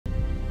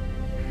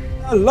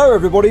Hello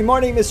everybody, my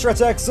name is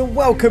Stretex and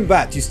welcome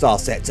back to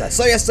Starsector.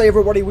 So yesterday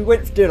everybody, we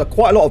did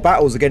quite a lot of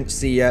battles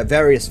against the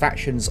various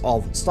factions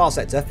of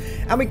Starsector,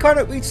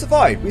 and we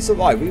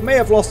survived. We may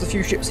have lost a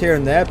few ships here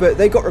and there, but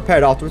they got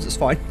repaired afterwards, it's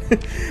fine.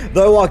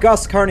 Though our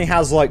Gus currently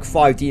has like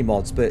 5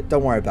 D-mods, but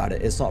don't worry about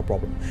it, it's not a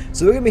problem.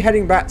 So we're going to be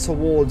heading back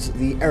towards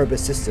the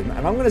Erebus system,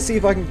 and I'm going to see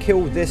if I can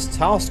kill this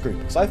task group,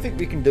 because I think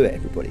we can do it,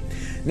 everybody.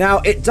 Now,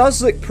 it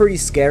does look pretty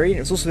scary,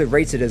 and it's also been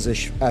rated as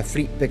a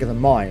fleet bigger than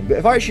mine, but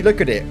if I actually look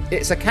at it,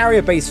 it's a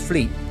carrier-based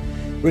fleet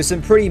with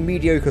some pretty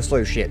mediocre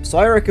slow ships. So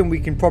I reckon we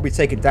can probably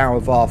take it down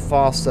with our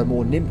faster,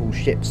 more nimble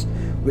ships,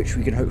 which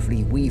we can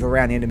hopefully weave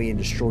around the enemy and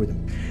destroy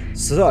them.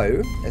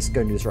 So, let's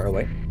go and do this right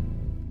away.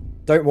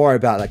 Don't worry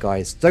about that,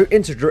 guys. Don't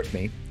interdrip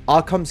me.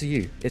 I'll come to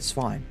you. It's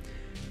fine.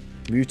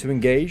 Move to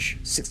engage.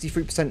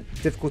 63%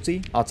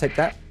 difficulty. I'll take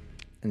that.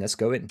 And let's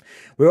go in.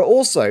 We're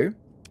also,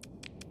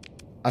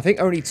 I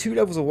think, only 2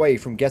 levels away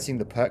from getting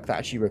the perk that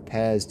actually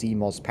repairs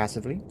D-mods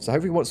passively. So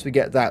hopefully once we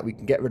get that, we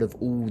can get rid of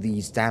all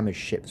these damaged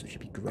ships, which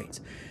would be great.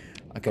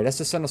 Okay, let's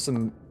just send us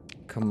some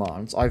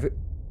commands. I've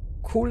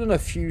called in a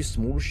few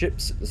small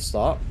ships at the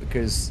start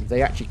because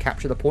they actually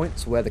capture the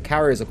points, where the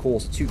carriers, of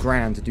course, are too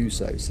grand to do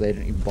so they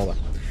don't even bother.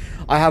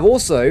 I have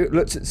also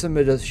looked at some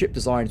of the ship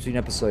designs between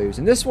episodes,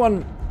 and this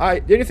one,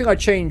 the only thing I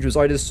changed was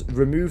I just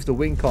removed the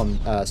Wincon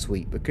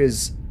suite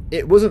because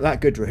it wasn't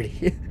that good,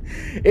 really.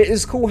 It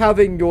is cool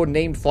having your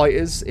named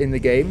fighters in the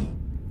game,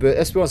 but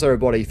let's be honest,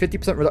 everybody,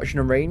 50% reduction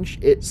in range,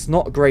 it's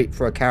not great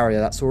for a carrier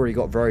that's already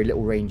got very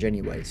little range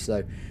anyway,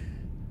 so.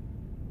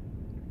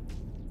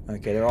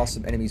 Okay, there are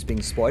some enemies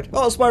being spotted.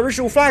 Oh, it's my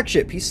original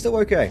flagship. He's still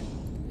okay.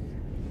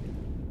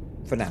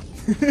 For now.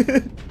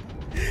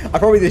 I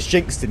probably just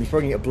jinxed him. He's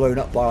probably going to get blown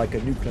up by like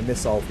a nuclear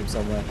missile from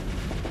somewhere.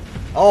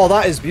 Oh,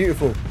 that is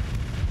beautiful.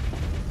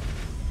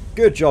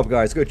 Good job,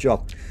 guys. Good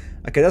job.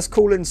 Okay, let's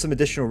call in some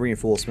additional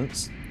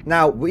reinforcements.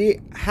 Now,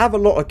 we have a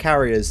lot of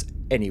carriers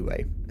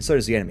anyway. So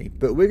does the enemy.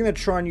 But we're going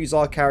to try and use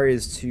our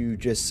carriers to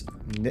just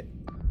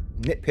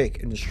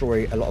nitpick and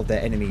destroy a lot of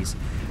their enemies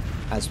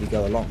as we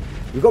go along.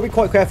 We've got to be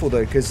quite careful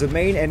though, because the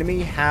main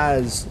enemy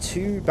has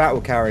 2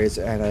 battle carriers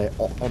and an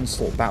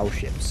onslaught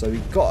battleship. So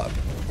we've got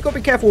to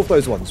be careful with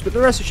those ones, but the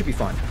rest should be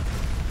fine.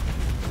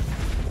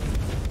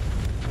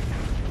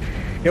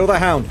 Kill that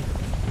hound.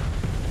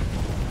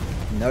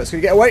 No, it's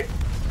going to get away.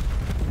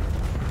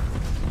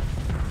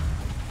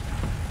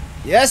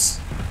 Yes.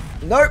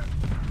 Nope.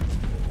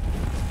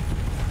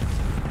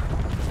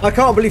 I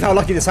can't believe how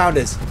lucky this hound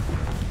is.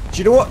 Do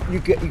you know what? You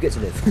get to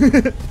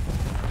live.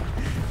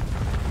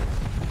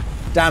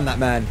 Damn that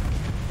man.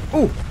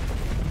 Ooh.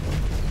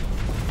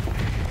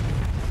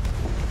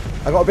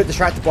 I got a bit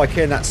distracted by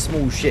killing that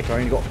small ship. I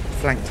only got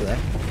flanked there.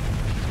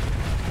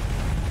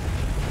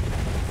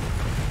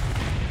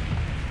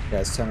 Okay,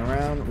 let's turn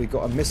around. We've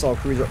got a missile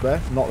cruiser up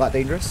there. Not that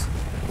dangerous.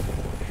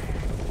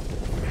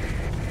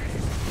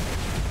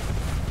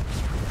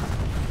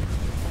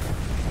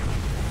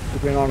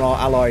 Keeping on our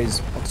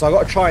allies. So I've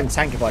got to try and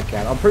tank if I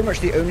can. I'm pretty much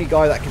the only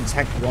guy that can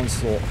tank the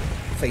onslaught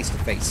face to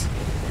face.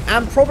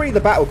 And probably the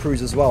battle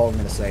cruise as well, I'm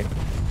going to say.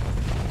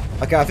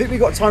 Okay, I think we've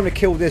got time to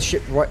kill this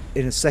ship right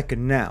in a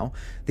second now.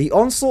 The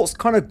onslaught's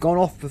kind of gone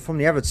off from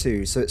the other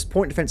 2, so its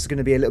point defense is going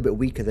to be a little bit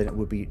weaker than it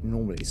would be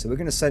normally. So we're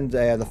going to send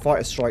the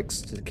fighter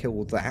strikes to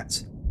kill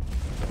that.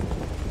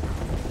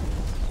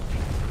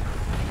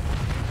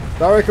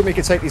 I reckon we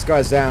can take these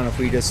guys down if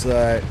we just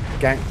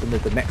gank them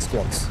with the mech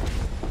squads.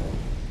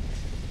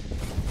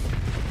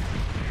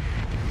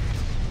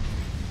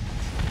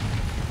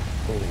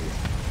 Oh,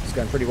 it's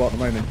going pretty well at the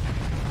moment.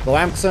 Though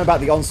I am concerned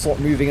about the onslaught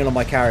moving in on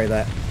my carrier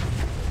there.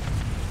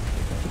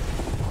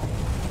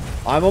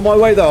 I'm on my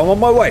way though, I'm on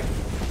my way.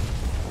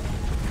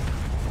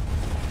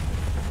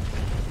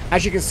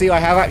 As you can see, I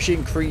have actually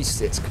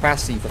increased its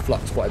capacity for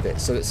flux quite a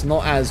bit, so it's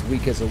not as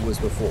weak as it was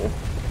before.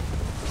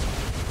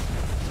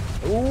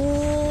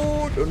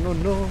 Ooh,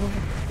 no.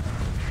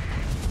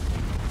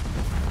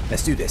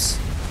 Let's do this.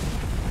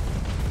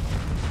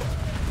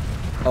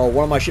 Oh,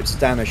 one of my ships is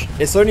damaged.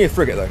 It's only a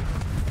frigate though.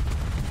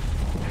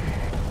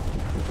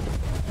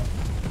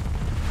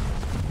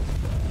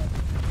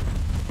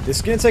 It's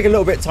going to take a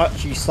little bit to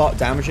actually start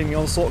damaging the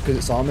onslaught because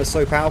its armor is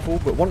so powerful,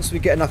 but once we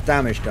get enough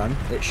damage done,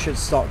 it should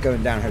start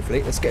going down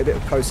hopefully. Let's get a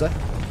bit closer.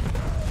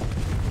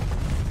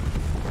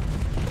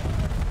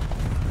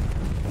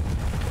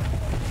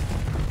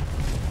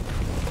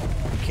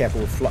 Be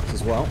careful with flux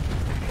as well.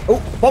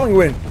 Oh, bombing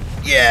win!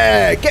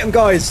 Yeah! Get them,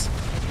 guys!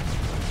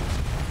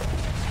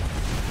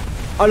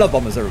 I love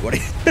bombers,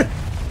 everybody. Okay,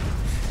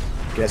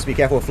 let's be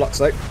careful with flux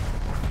though.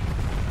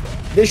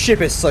 This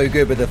ship is so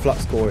good with the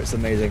flux core, it's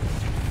amazing.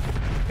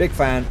 Big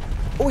fan.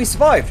 Oh, he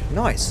survived.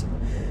 Nice.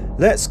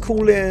 Let's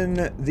call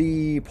in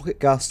the Pocket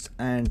Gust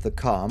and the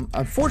Calm.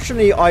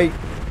 Unfortunately, I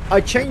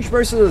changed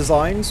most of the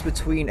designs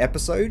between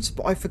episodes,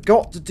 but I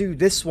forgot to do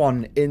this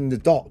one in the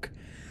dock.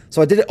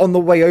 So I did it on the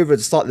way over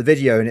to start the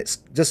video, and it's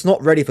just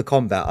not ready for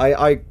combat.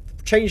 I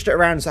changed it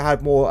around so it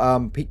had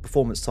more peak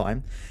performance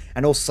time,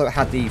 and also it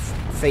had the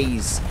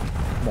phase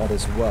mod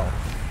as well.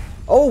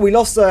 Oh, we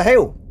lost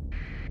Hail.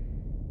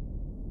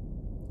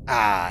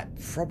 Ah,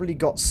 probably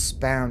got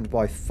spammed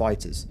by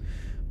fighters,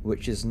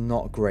 which is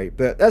not great.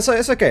 But it's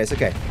okay, it's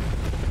okay.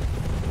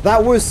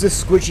 That was the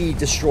squidgy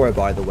destroyer,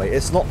 by the way.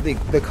 It's not the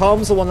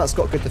Calm's the one that's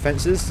got good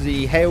defenses.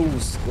 The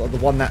Hail's the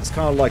one that's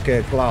kind of like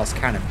a glass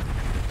cannon.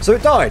 So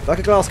it died like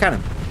a glass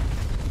cannon.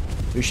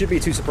 We shouldn't be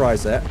too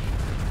surprised there.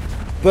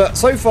 But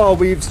so far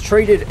we've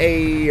traded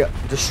a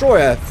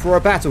destroyer for a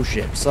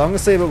battleship. So I'm going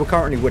to say that we're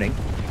currently winning.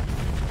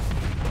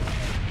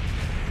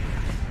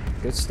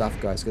 Good stuff,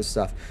 guys. Good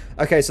stuff.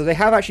 Okay, so they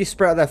have actually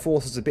spread out their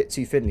forces a bit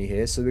too thinly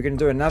here. So we're going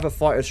to do another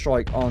fighter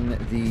strike on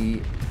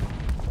the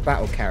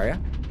battle carrier.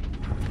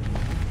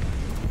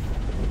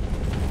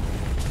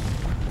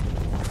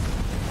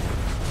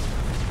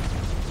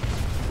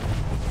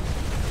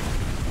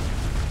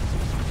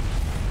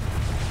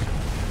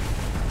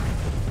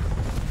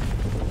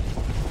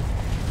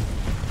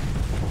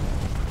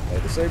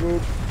 Okay,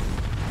 disabled.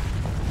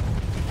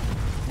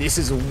 This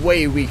is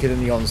way weaker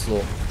than the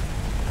Onslaught.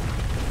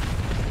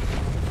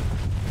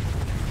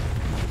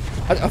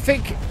 I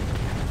think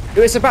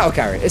it's a battle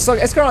carrier. It's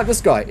kind of like this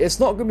guy. It's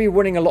not going to be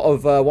winning a lot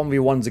of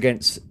 1v1s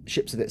against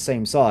ships of its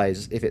same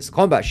size if it's a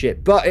combat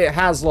ship, but it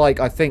has like,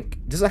 I think,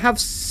 does it have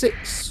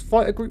 6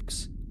 fighter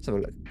groups? Let's have a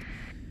look.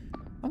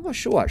 I'm not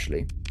sure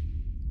actually.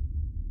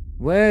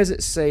 Where does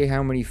it say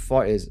how many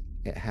fighters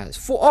it has?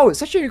 4. Oh,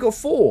 it's actually only got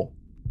 4. Do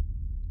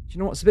you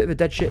know what? It's a bit of a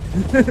dead ship.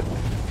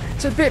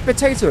 It's a bit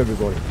potato,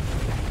 everybody.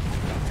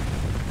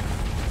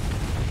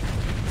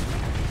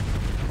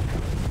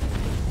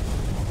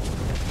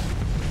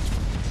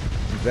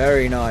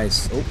 Very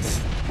nice.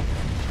 Oops.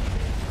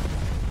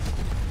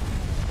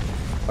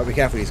 Oh, be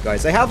careful, these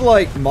guys. They have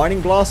like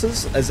mining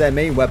blasters as their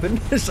main weapon,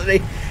 so they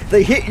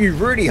hit you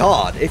really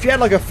hard. If you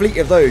had like a fleet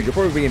of those, you'll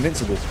probably be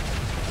invincible.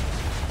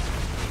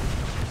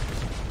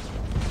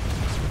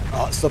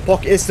 Oh, it's the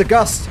pocket. It's the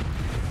Gust.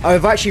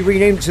 I've actually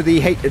renamed it to the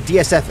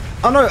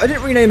DSF. Oh no, I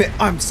didn't rename it.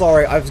 I'm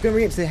sorry. I was going to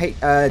rename it to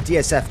the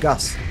DSF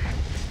Gust.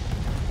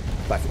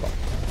 But I forgot.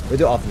 We'll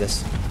do it after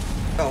this.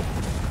 Oh.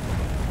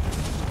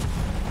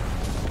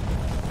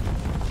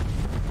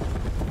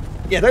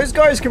 Yeah, those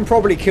guys can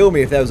probably kill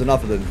me if there was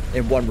enough of them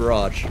in one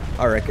barrage,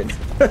 I reckon.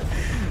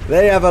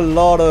 They have a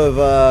lot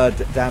of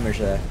damage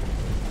there.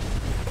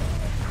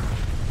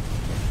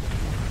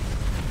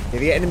 Yeah,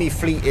 the enemy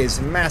fleet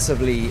is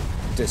massively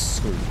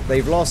screwed.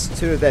 They've lost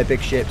 2 of their big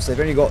ships. They've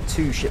only got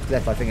 2 ships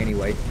left, I think,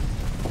 anyway.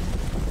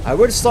 I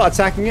would start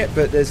attacking it,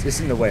 but it's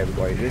in the way,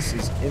 everybody. This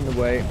is in the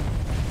way.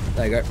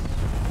 There you go.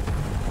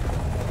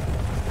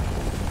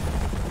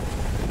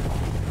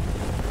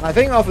 I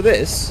think after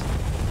this,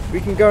 we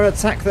can go and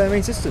attack their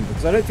main system,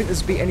 because I don't think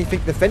there's be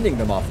anything defending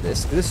them after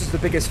this. This is the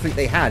biggest fleet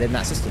they had in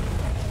that system.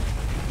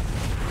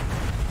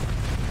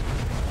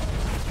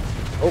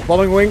 Oh,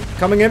 bombing wing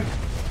coming in.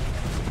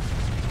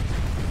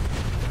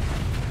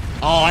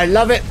 Oh, I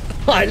love it.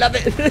 I love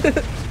it.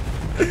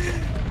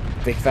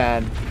 Big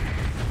fan.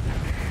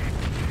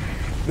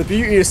 The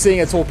beauty of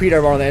seeing a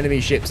torpedo run on the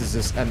enemy ships is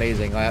just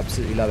amazing. I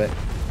absolutely love it.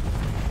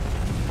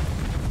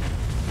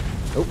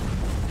 Oh.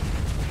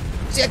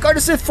 See, I got to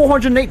say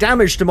 408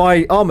 damage to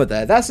my armor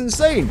there. That's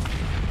insane.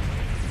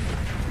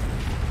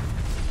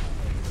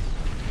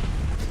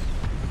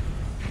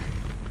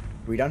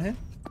 Are we done here?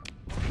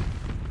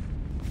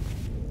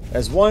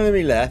 There's one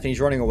enemy left and he's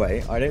running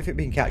away. I don't think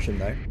we can catch him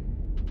though.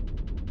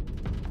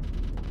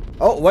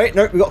 Oh, wait,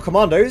 no, we got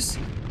commandos.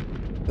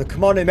 The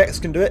commando mechs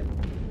can do it.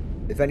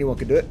 If anyone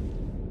can do it.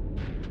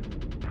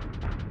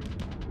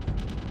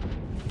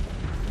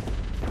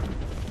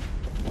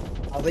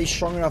 Are they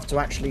strong enough to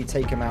actually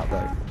take him out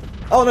though?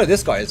 Oh no,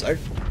 this guy is though.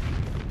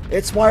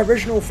 It's my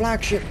original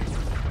flagship.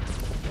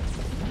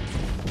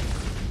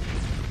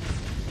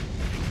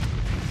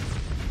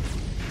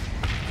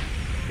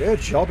 Good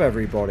job,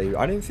 everybody.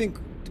 I didn't think...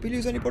 Did we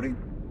lose anybody?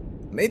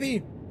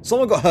 Maybe.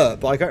 Someone got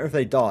hurt, but I don't know if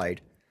they died.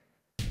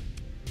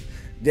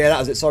 Yeah, that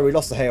was it. Sorry, we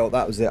lost the hail.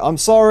 That was it. I'm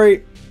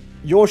sorry.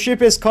 Your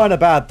ship is kind of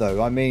bad,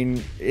 though. I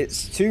mean,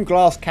 it's too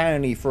glass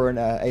cannony for an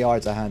AI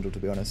to handle, to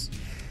be honest.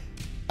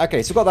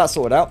 Okay, so got that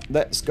sorted out.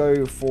 Let's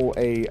go for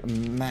a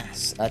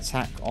mass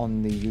attack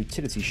on the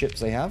utility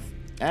ships they have.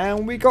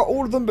 And we got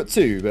all of them but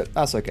 2, but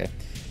that's okay.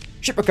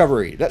 Ship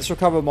recovery. Let's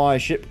recover my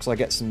ship because I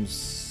get some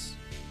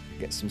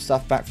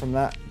stuff back from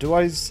that.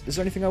 Is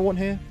there anything I want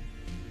here?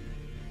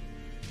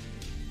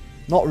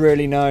 Not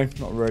really, no.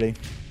 Not really.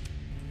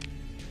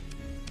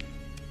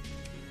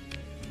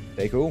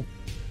 Okay, cool.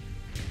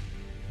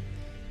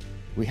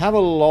 We have a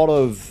lot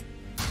of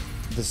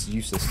this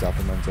useless stuff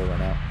inventory right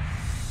now.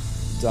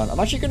 Done. I'm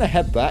actually going to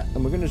head back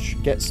and we're going to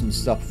get some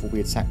stuff before we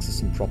attack the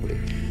system properly.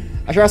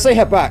 Actually, I say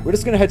head back. We're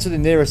just going to head to the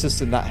nearest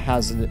system that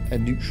has a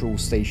neutral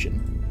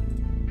station.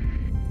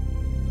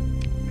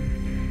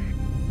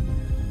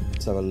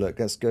 Let's have a look.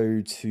 Let's go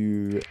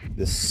to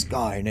the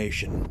Sky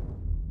Nation.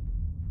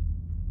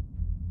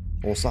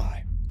 Or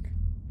Psy.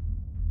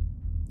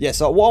 Yeah,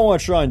 so what I want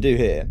to try and do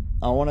here,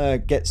 I want to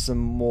get some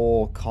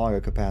more cargo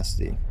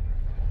capacity.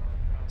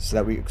 So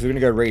that because we're going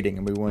to go raiding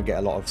and we want to get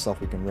a lot of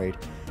stuff we can raid.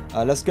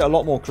 Let's get a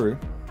lot more crew.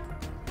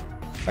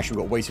 Actually,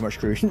 we've got way too much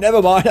crew.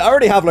 Never mind. I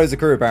already have loads of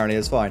crew, apparently.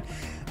 It's fine.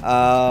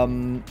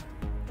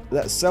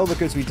 Let's sell the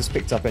goods we just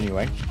picked up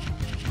anyway.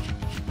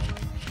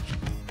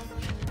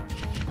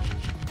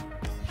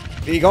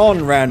 Be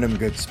gone, random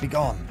goods. Be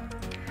gone.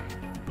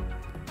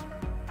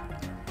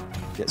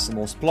 Get some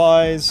more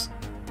supplies.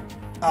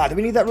 Ah, do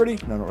we need that really?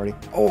 No, not really.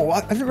 Oh,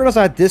 I didn't realize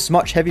I had this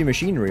much heavy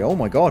machinery. Oh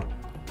my god.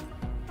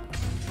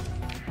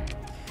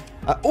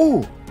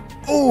 Oh!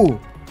 Oh!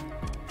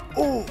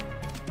 Oh!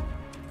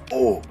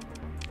 Oh!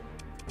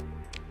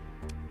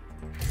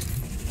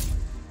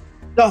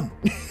 Done!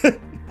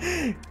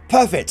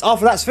 Perfect.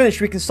 After that's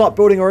finished, we can start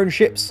building our own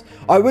ships.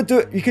 I would do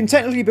it. You can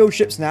technically build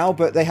ships now,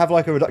 but they have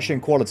like a reduction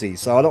in quality,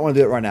 so I don't want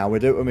to do it right now. We'll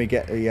do it when we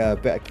get a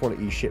better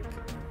quality ship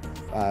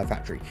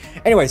factory.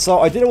 Anyway, so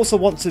I did also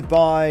want to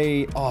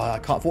buy... Oh, I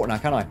can't afford it now,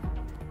 can I?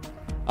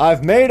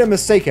 I've made a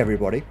mistake,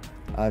 everybody.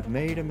 I've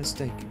made a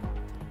mistake.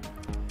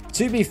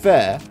 To be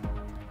fair,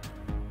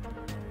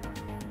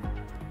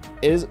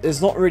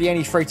 there's not really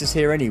any freighters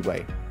here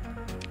anyway.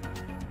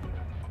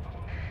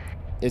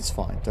 It's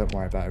fine. Don't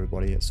worry about it,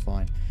 everybody. It's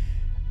fine.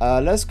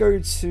 Let's go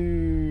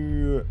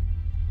to...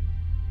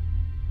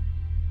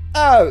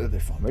 Oh, they're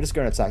fine. We're just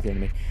going to attack the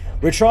enemy.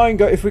 We're trying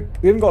to go... If we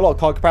haven't got a lot of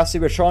card capacity,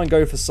 we're trying to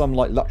go for some,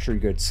 like, luxury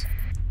goods.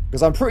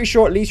 Because I'm pretty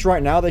sure, at least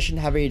right now, they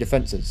shouldn't have any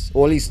defenses.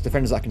 Or at least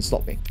defenders that can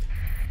stop me.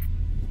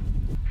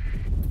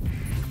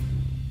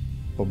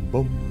 Boom,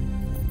 boom.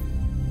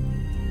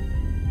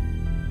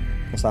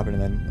 What's happening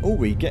then? Oh,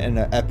 we're getting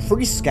a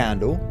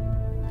pre-scandal.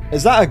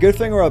 Is that a good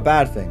thing or a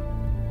bad thing?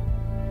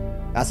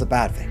 That's a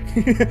bad thing.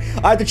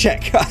 I had to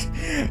check.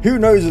 Who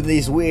knows with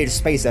these weird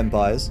space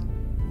empires?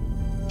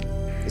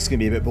 It's going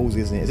to be a bit ballsy,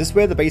 isn't it? Is this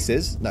where the base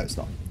is? No, it's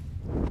not.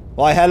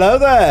 Why, hello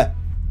there!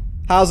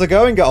 How's it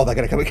going? Oh, they're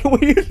going to come and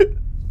kill you.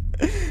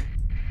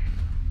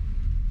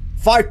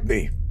 Fight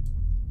me!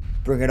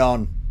 Bring it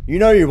on. You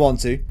know you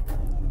want to.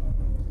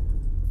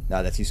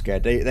 No, they're too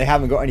scared. They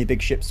haven't got any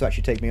big ships to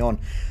actually take me on.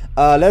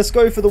 Let's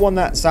go for the one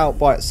that's out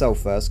by itself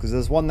first, because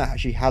there's one that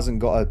actually hasn't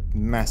got a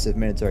massive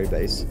military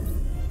base.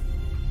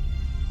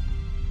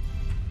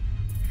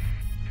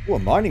 Oh, a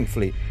mining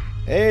fleet.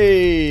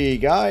 Hey,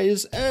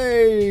 guys.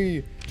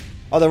 Hey.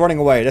 Oh, they're running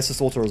away. Let's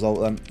just auto-resolve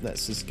them.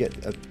 Let's just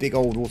get a big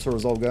old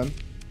auto-resolve going.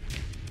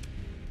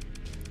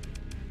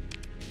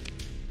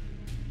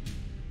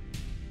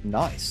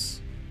 Nice.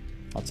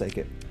 I'll take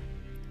it.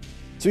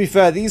 To be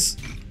fair, these...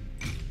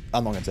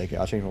 I'm not going to take it.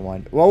 I'll change my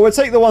mind. Well, we'll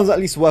take the ones that at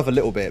least worth a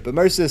little bit, but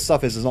most of this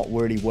stuff is not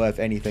really worth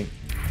anything.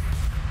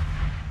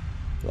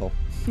 Well,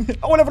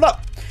 I want to level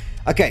up.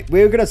 Okay,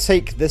 we're going to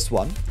take this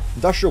one.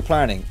 Industrial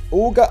planning.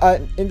 All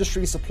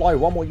industries supply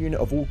one more unit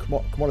of all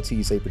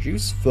commodities they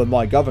produce for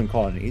my governed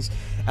colonies,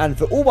 and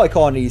for all my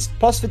colonies,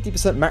 plus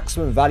 50%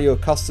 maximum value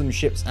of custom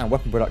ships and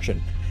weapon production.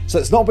 So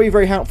it's not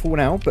very helpful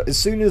now, but as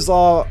soon as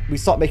we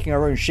start making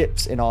our own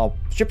ships in our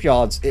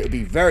shipyards, it'll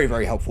be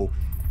very helpful,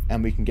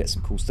 and we can get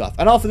some cool stuff.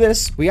 And after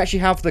this, we actually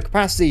have the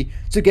capacity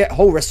to get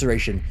hull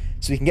restoration,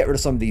 so we can get rid of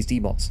some of these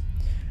demods.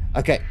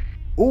 Okay.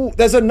 Oh,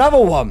 there's another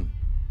one.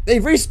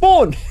 They've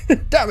respawned!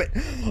 Damn it!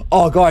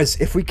 Oh, guys,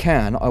 if we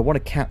can, I want to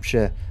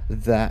capture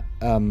that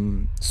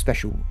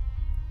special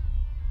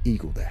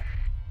eagle there.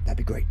 That'd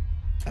be great.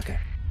 Okay.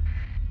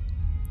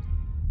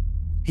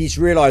 He's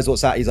realised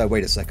what's that. He's like,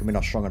 wait a second, we're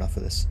not strong enough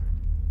for this.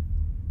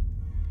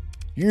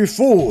 You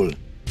fool!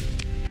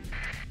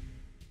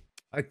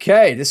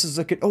 Okay, this is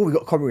looking... Oh, we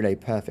got comm relay.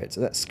 Perfect.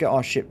 So let's get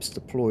our ships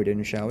deployed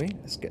in, shall we?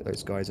 Let's get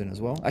those guys in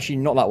as well. Actually,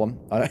 not that one.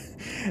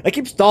 It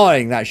keeps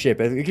dying, that ship.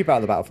 They keep out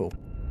of the battlefield.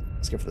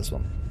 Let's go for this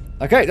one.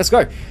 Okay, let's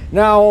go.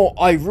 Now,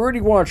 I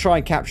really want to try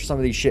and capture some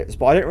of these ships,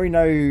 but I don't really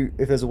know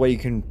if there's a way you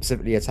can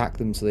specifically attack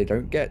them so they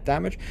don't get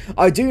damage.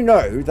 I do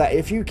know that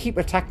if you keep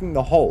attacking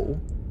the hull,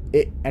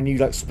 and you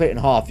like split in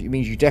half, it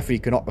means you definitely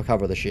cannot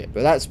recover the ship.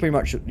 But that's pretty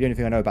much the only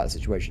thing I know about the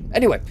situation.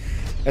 Anyway,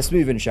 let's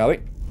move in, shall we?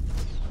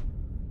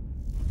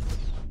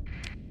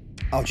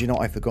 Oh, do you know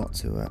what? I forgot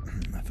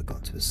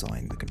to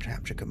assign the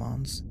capture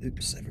commands.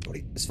 Oops,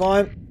 everybody. It's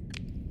fine.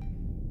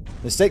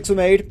 Mistakes were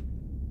made.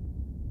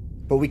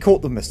 But we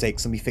caught the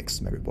mistakes and we fixed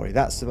them, everybody.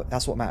 That's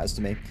what matters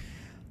to me.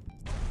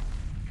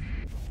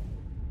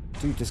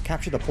 Dude, just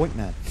capture the point,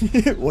 man.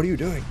 What are you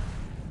doing?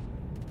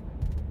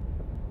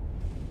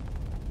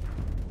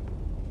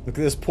 Look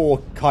at this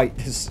poor kite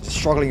just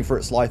struggling for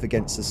its life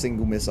against a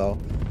single missile.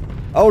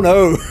 Oh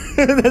no!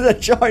 There's a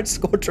giant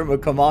squadron of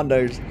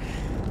commandos.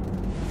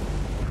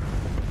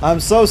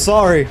 I'm so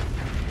sorry.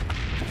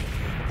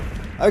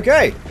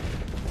 Okay.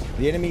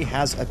 The enemy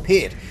has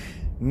appeared.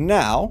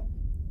 Now...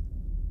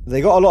 They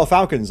got a lot of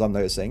Falcons, I'm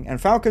noticing, and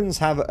Falcons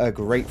have a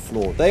great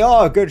flaw. They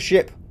are a good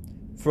ship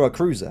for a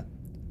cruiser.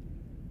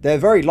 They're a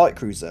very light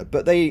cruiser,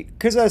 but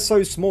because they're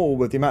so small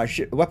with the amount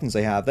of weapons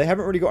they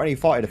haven't really got any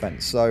fighter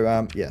defense.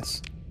 So,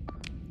 yes.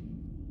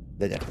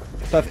 They're dead.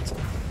 Perfect.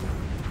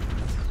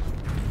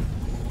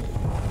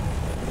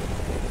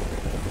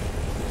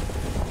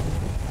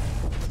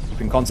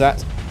 Keep in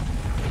contact.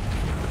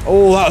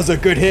 Oh, that was a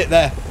good hit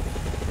there.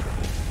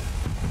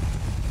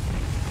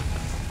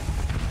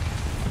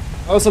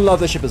 I also love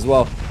this ship as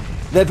well.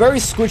 They're very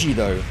squidgy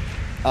though.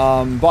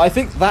 But I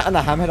think that and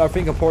the Hammerhead, I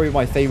think, are probably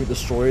my favourite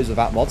destroyers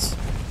without mods.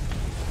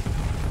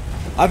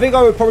 I think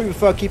I would probably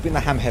prefer keeping the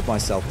hammerhead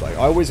myself, though.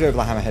 I always go for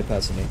the hammerhead,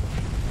 personally.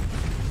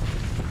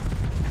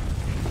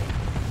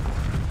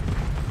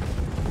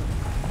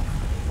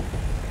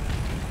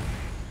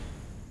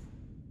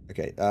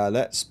 Okay,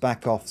 let's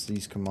back off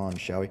these commands,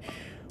 shall we?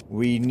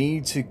 We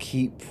need to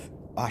keep...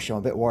 Actually, I'm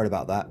a bit worried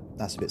about that.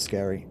 That's a bit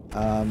scary.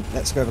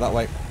 Let's go over that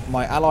way.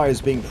 My ally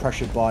is being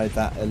pressured by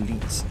that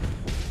elite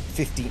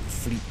 15th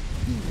Fleet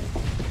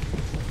Eagle.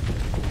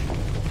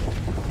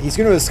 He's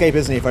going to escape,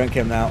 isn't he, if I don't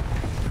kill him now?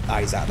 Ah,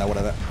 he's out there,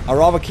 whatever. I'd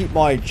rather keep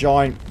my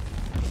giant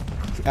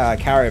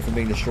carrier from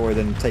being destroyed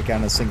than take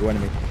down a single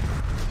enemy.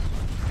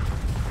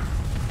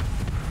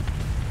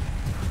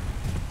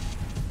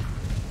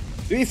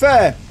 To be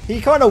fair, he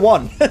kind of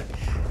won.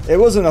 It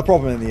wasn't a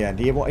problem in the end.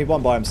 He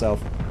won by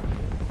himself.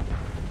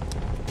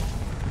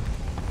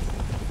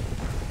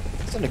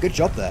 He's done a good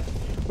job there.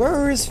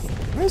 Where's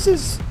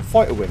his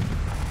fighter wing?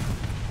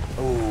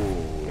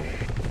 Oh,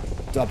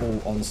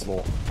 double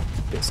onslaught.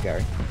 Bit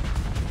scary.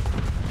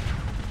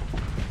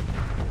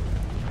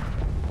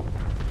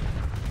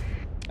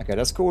 Okay,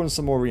 let's call in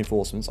some more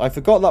reinforcements. I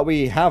forgot that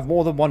we have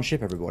more than one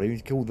ship, everybody. We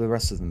called the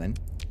rest of them in.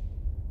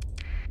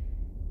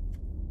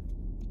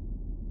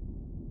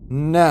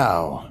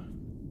 Now,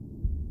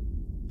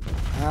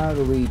 how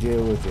do we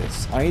deal with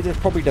this? I need to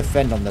probably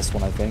defend on this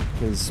one, I think,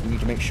 because we need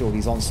to make sure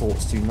these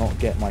onslaughts do not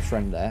get my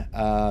friend there.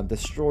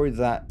 Destroy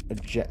that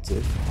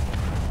objective.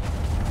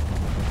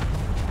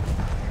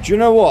 Do you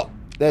know what?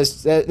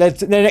 They're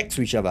next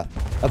to each other.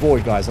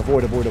 Avoid, guys.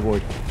 Avoid, avoid,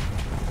 avoid.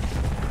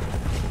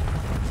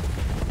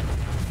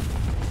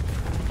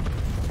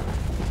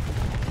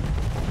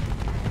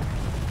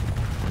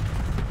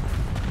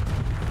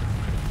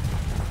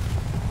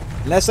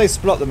 Unless they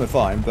split them, we're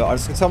fine, but I'm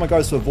just going to tell my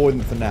guys to avoid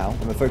them for now. I'm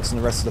going to focus on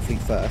the rest of the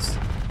fleet first.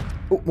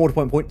 Oh, more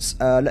deployment points.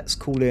 Let's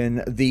call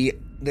in the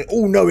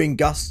all-knowing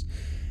Gus,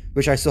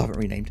 which I still haven't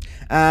renamed.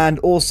 And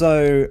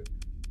also...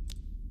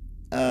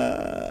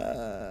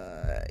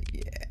 yeah,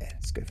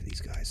 let's go for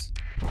these guys.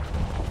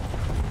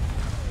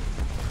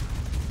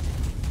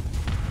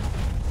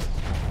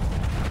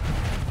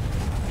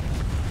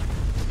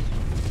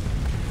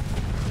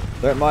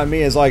 Don't mind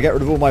me as I get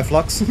rid of all my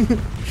flux.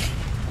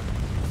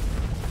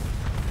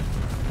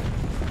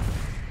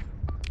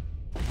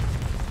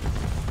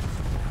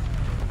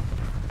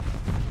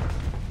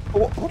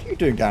 What are you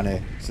doing down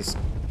here? It's just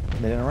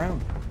milling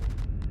around.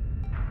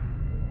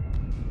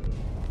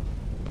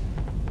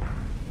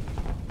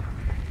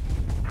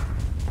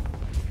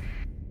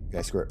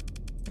 Okay, screw it.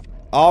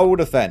 I will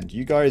defend.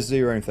 You guys do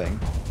your own thing.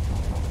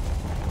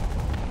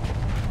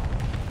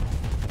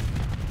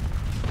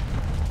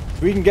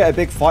 If we can get a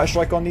big fighter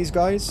strike on these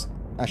guys.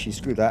 Actually,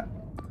 screw that.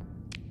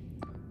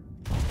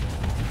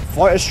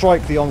 Fighter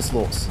strike the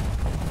onslaughts.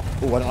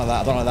 Oh, I don't like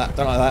that. I don't like that.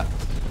 Don't like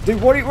that.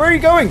 Dude, where are you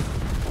going?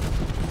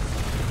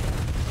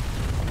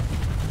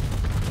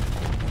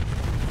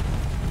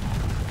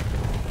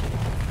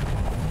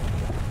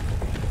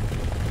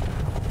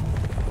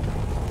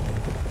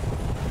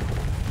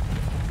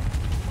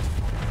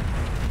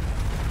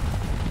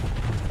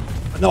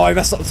 No, I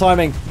messed up the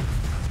timing.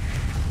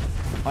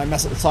 I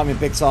messed up the timing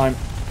big time.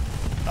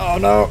 Oh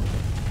no.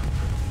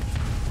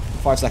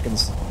 5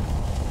 seconds.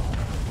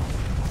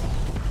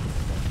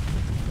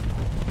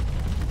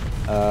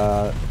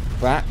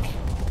 Back.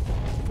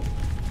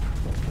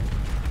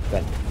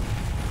 Then.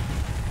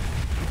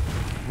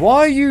 Why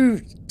are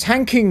you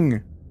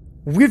tanking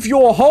with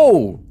your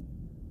hull?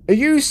 Are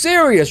you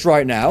serious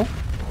right now?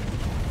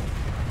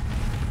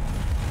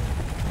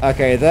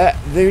 Okay, they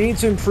need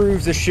to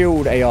improve the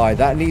shield AI.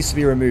 That needs to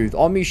be removed.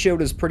 Omni's shield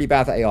is pretty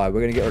bad for AI.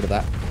 We're going to get rid of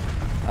that.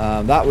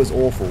 That was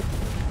awful.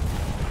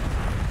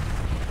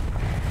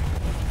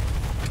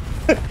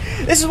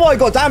 This is why it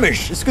got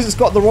damaged. It's because it's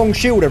got the wrong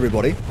shield,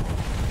 everybody.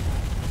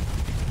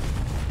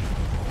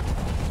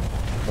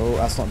 Oh,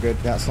 that's not good.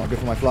 That's not good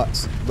for my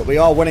flux. But we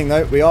are winning,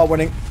 though. We are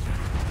winning.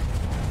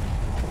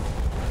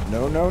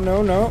 No, no,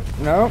 no, no,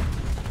 no.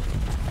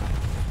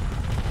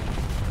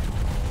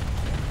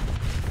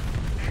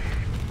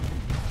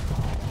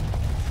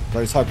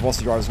 Those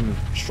hypervelocity drivers are going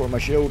to destroy my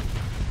shield.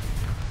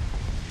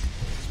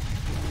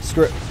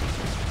 Screw it.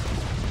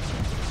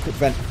 Quick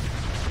vent.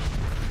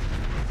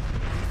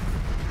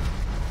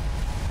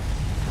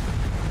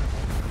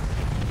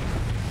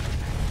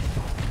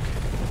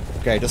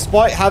 Okay,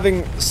 despite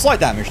having slight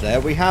damage there,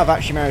 we have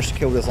actually managed to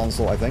kill this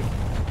onslaught, I think.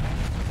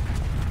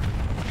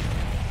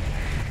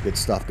 Good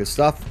stuff, good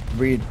stuff.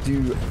 We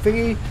do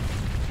thingy.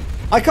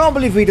 I can't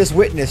believe we just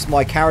witnessed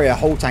my carrier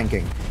hull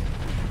tanking.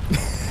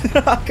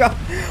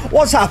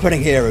 What's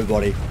happening here,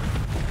 everybody?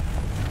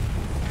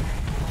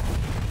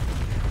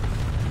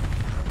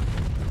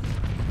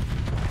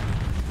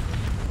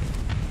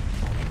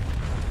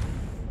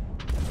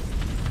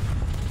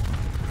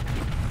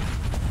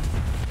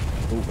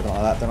 Oh, don't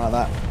like that, don't like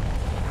that.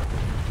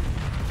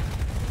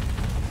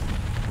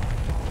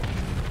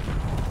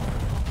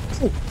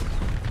 Oh!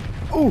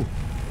 Oh!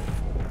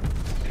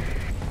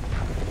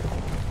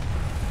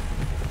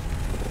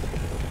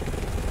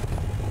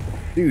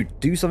 Dude,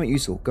 do something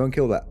useful. Go and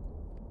kill that.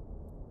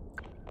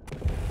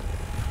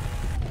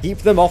 Keep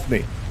them off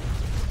me.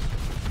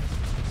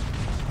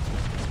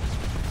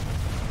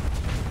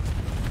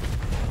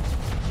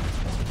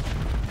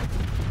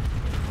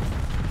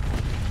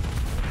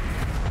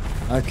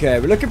 Okay,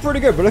 we're looking pretty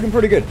good. We're looking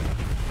pretty good.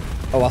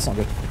 Oh, that's not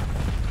good.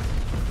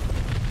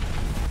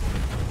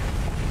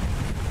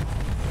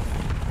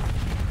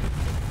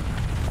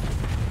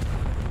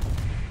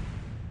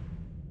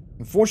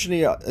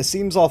 Unfortunately, it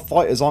seems our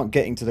fighters aren't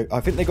getting to the...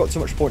 I think they got too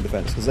much point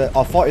defense, because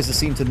our fighters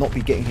seem to not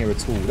be getting here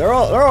at all. There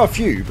are a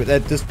few, but they're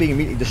just being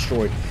immediately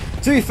destroyed.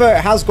 To be fair,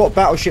 it has got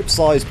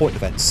battleship-sized point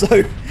defense,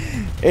 so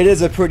it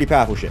is a pretty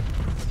powerful ship.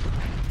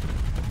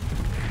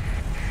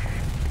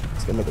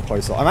 Let's get a little bit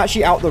closer. I'm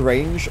actually out the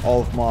range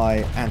of my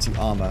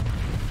anti-armor.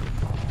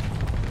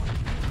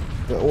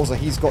 But also,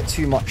 he's got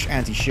too much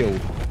anti-shield.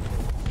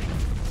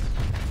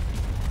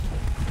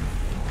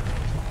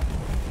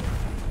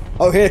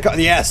 Oh, here,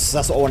 yes,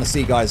 that's what I want to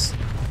see, guys.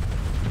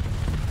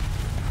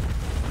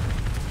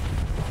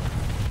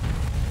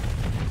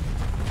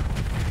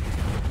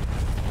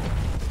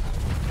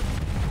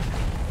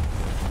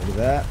 Look at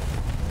that.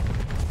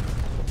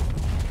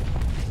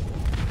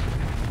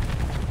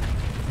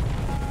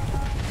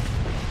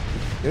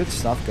 Good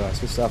stuff, guys,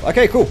 good stuff.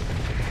 Okay, cool.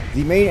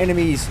 The main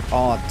enemies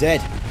are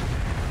dead.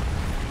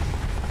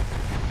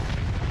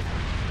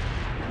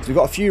 So we've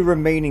got a few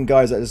remaining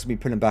guys that are just going to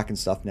be pulling back and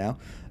stuff now.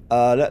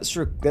 Let's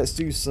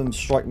do some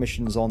strike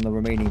missions on the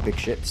remaining big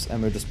ships,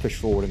 and we'll just push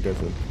forward and go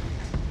for them.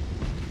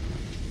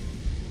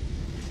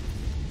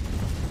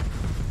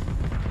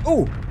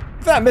 Oh,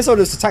 that missile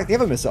just attacked the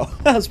other missile.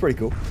 That's pretty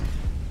cool.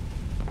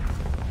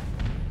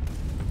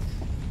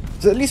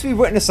 So at least we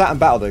witnessed that in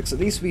battle, though, because at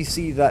least we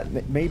see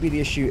that maybe the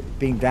issue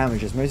being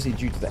damaged is mostly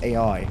due to the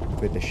AI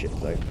with this ship,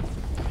 though.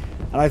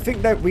 And I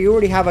think that we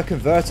already have a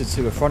converter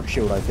to a front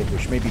shield, I think,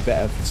 which may be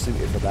better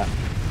suited for that.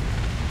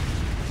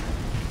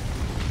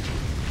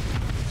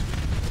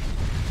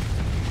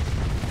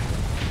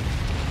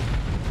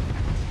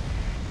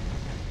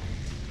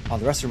 Oh,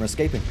 the rest of them are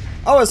escaping.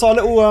 Oh, it's our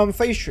little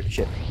phase ship.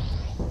 Do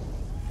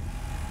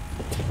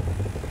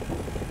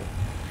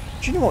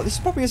you know what? This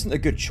probably isn't a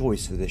good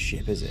choice for this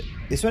ship, is it?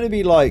 It's going to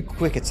be like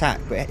quick attack,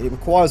 but it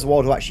requires a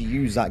while to actually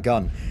use that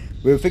gun.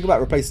 We were thinking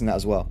about replacing that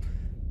as well.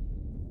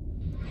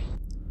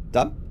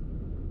 Done?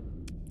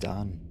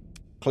 Done.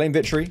 Claim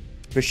victory.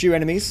 Pursue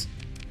enemies.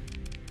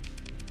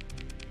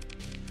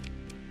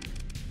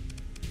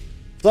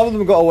 Some of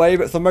them got away,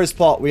 but for the most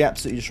part, we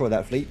absolutely destroyed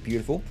that fleet.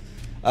 Beautiful.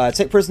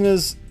 Take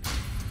prisoners.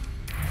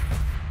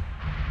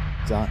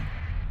 Done.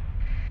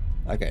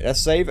 Okay, let's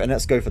save and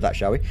let's go for that,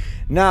 shall we?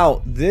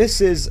 Now,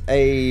 this is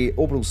a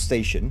orbital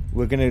station.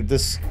 We're going to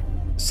just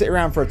sit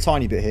around for a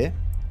tiny bit here.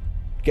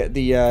 Get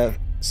the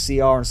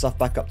CR and stuff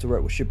back up to where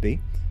it should be.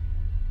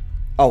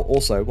 Oh,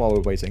 also, while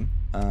we're waiting,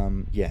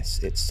 yes,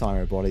 it's time,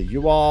 everybody.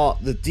 You are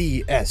the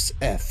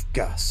DSF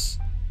Gus.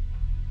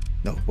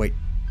 No, wait.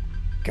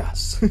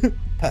 Gus.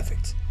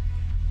 Perfect.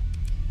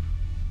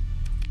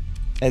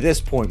 At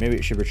this point, maybe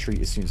it should retreat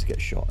as soon as it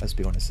gets shot. Let's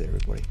be honest here,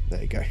 everybody.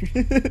 There you go.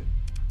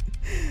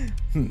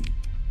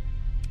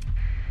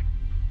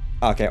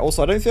 Okay,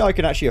 also, I don't think I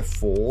can actually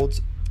afford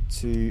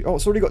to... Oh,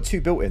 it's already got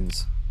 2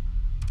 built-ins.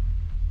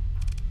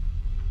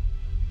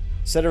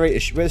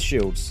 Accelerator... Where's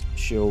shields?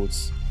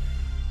 Shields.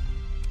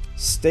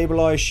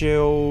 Stabilize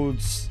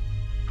shields.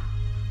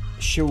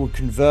 Shield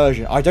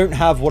conversion. I don't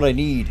have what I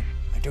need.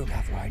 I don't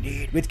have what I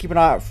need. We have to keep an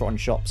eye out for on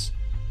shops.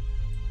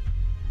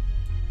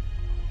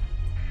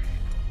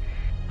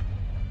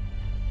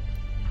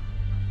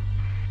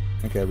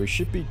 Okay, we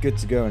should be good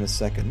to go in a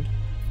second.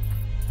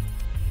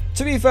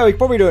 To be fair, we can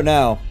probably do it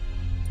now.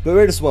 But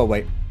we'll just well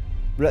wait.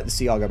 We'll let the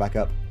CR go back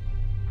up.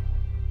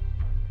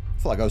 I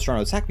felt like I was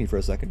trying to attack me for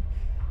a second.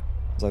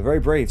 I was like, very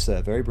brave,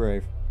 sir. Very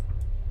brave.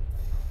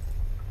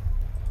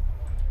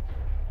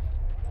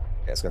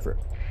 Yeah, let's go for it.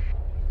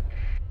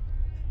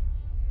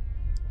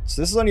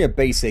 So this is only a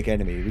basic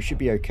enemy. We should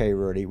be okay,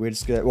 really. We're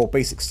just gonna... Well,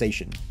 basic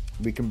station.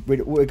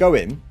 We'll go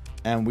in,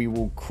 and we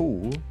will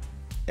call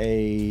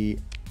a...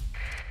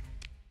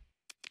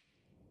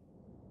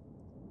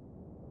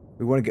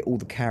 We want to get all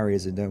the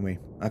carriers in, don't we?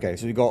 Okay,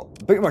 so we've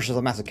got pretty much just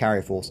a massive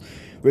carrier force.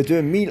 We'll do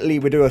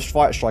a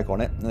fire strike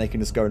on it, and they can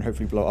just go and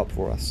hopefully blow it up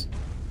for us.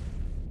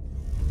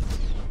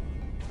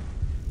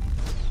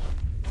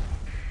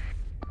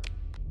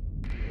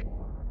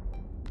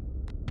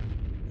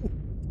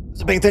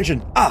 Just paying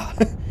attention. Ah!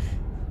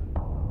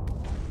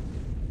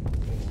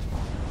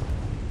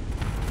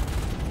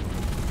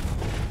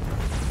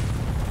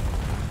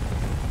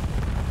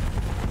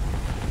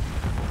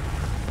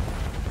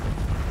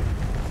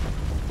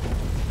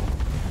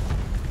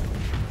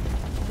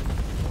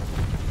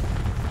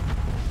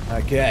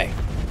 Okay.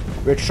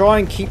 We'll try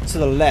and keep to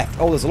the left.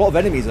 Oh, there's a lot of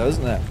enemies though,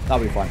 isn't there?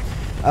 That'll be fine.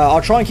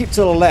 I'll try and keep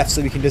to the left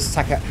so we can just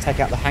take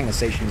out the hangar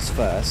stations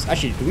first.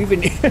 Actually, do we even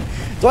need...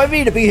 Do I even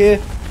need to be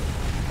here?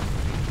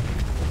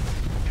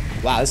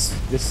 Wow,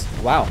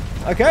 wow.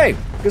 Okay.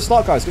 Good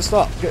start, guys. Good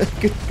start.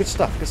 Good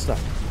stuff. Good stuff.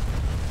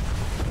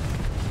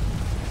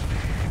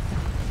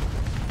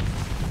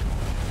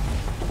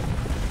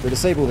 We'll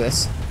disable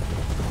this.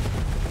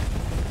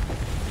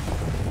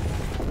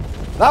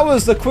 That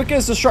was the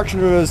quickest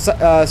destruction of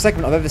a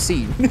segment I've ever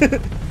seen.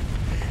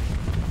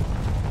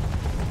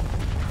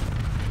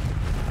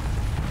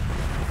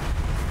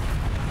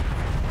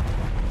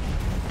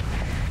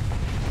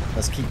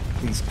 Let's keep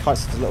these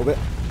kites a little bit.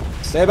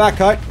 Stay back,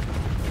 kite.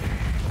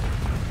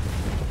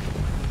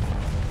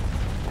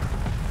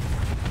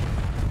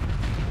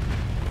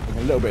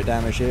 A little bit of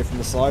damage here from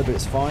the side, but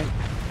it's fine.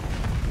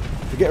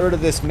 If we get rid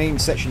of this main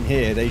section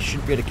here, they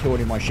shouldn't be able to kill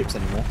any of my ships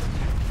anymore.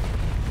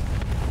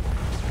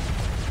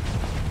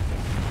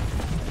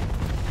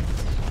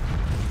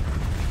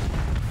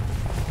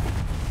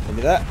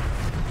 Look at that.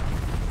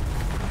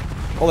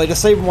 Oh, they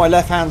disabled my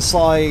left-hand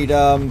side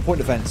point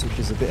defense, which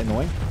is a bit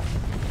annoying.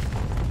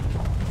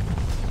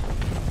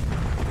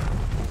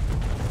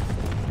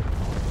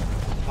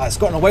 Oh, it's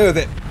gotten away with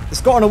it.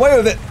 It's gotten away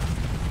with it.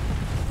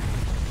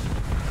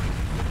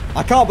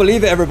 I can't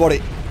believe it,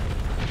 everybody.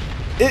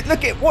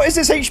 Look at, what is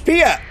this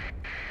HP at?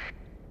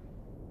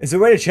 Is there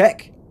a way to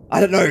check? I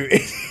don't know.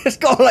 It's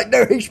got like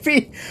no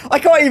HP. I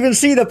can't even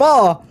see the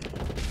bar.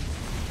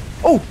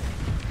 Oh,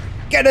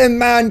 get him,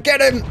 man,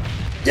 get him.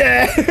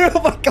 Yeah.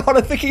 Oh my god,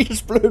 I think he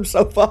just blew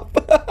himself up.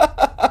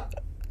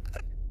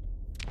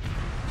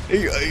 Are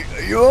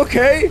you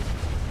okay?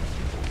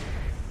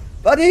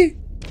 Buddy?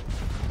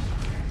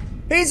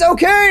 He's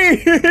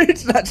okay.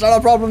 That's not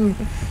a problem.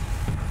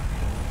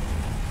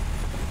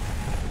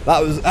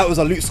 That was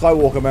a Luke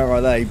Skywalker moment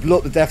right there. He blew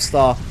up the Death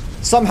Star.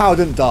 Somehow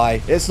didn't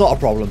die. It's not a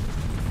problem.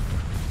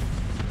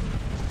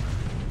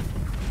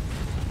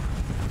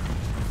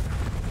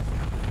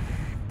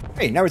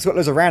 Hey, now we've got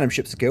loads of random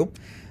ships to kill.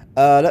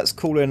 Let's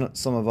call in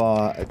some of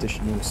our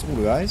additional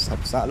smaller guys.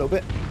 Help us out a little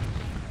bit.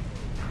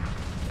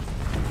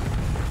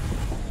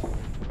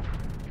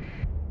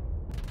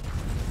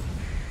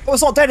 Oh,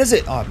 it's not dead, is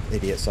it? Oh, I'm an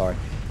idiot, sorry.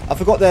 I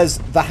forgot there's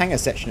the hangar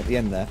section at the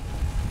end there.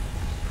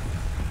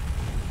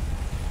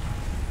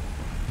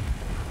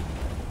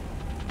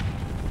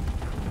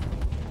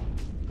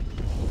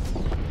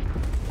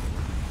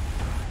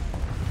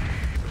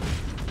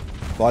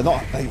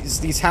 Well,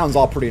 these hounds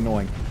are pretty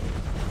annoying.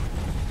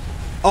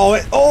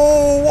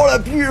 Oh, what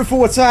a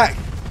beautiful attack!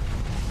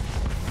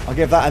 I'll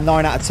give that a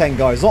 9 out of 10,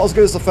 guys. Not as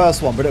good as the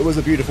first one, but it was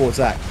a beautiful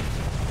attack.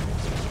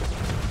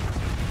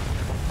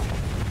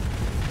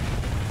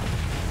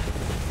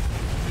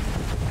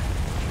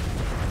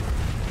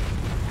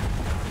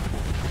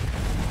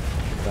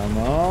 Come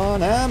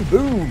on, and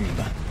boom!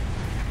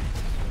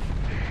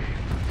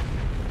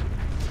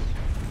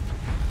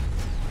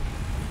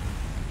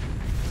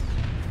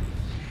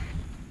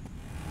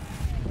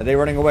 Are they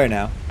running away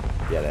now?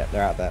 Yeah,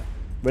 they're out there.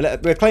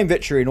 We'll claim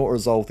victory and not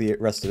resolve the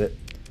rest of it.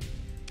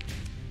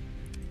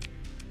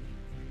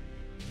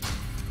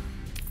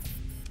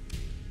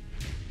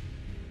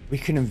 We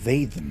can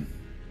invade them.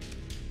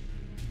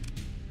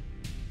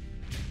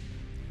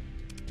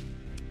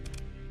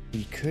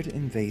 We could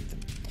invade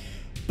them.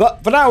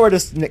 But for now, we're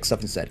just nick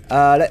stuff instead.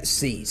 Let's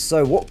see.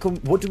 So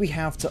what do we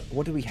have to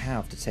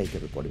take,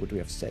 everybody? What do we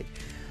have to take?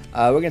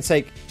 We're going to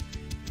take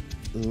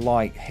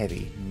light,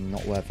 heavy.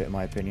 Not worth it in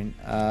my opinion.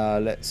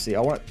 Let's see. I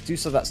want to do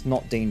something that's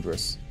not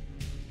dangerous.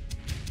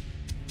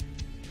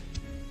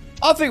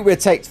 I think we'll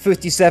take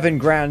 57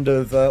 grand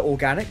of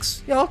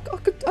organics. Yeah,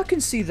 I can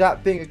see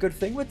that being a good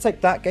thing. We'll take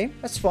that game.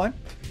 That's fine.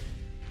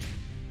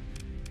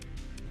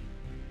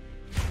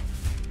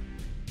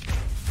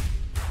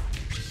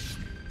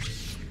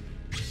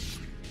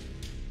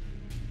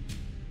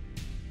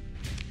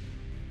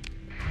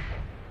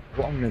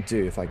 What I'm going to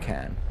do, if I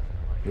can,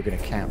 we're going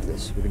to camp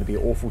this. We're going to be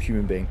an awful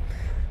human being.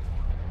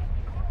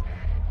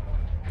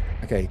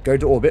 Okay, go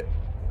to orbit.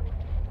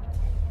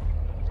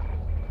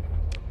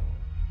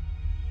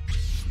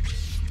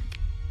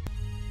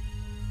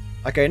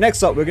 Okay,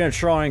 next up, we're going to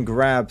try and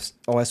grab...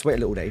 Oh, let's wait a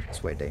little day.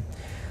 Let's wait a day.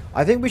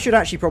 I think we should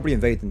actually probably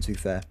invade them, to be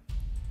fair.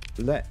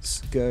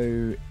 Let's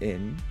go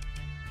in.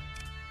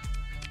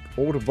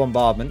 Order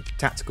bombardment.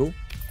 Tactical.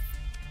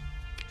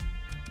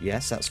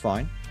 Yes, that's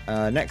fine.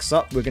 Next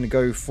up, we're going to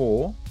go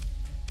for...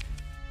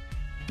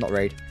 Not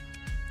raid.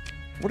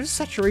 What does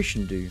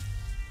saturation do?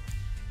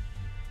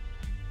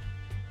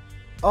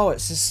 Oh,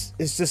 it's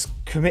just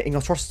committing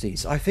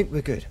atrocities. I think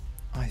we're good.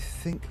 I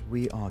think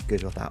we are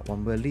good with that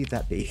one. We'll leave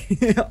that be.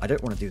 I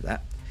don't want to do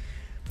that.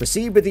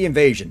 Proceed with the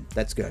invasion.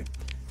 Let's go.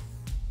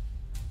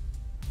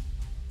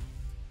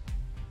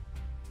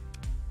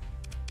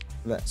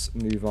 Let's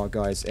move our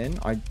guys in.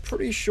 I'm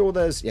pretty sure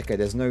there's... Okay,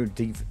 there's no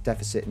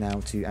deficit now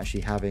to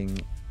actually having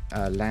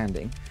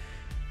landing.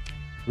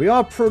 We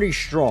are pretty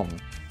strong.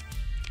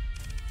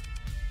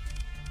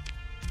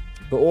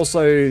 But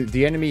also,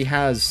 the enemy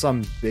has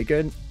some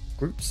bigger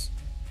groups.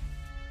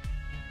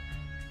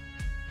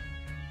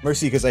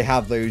 Mostly because they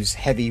have those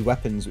heavy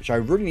weapons, which I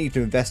really need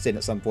to invest in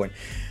at some point.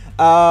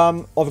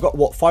 I've got,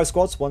 what, 5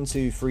 squads? 1,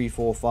 2, 3,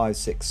 4, 5,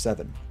 6,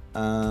 7.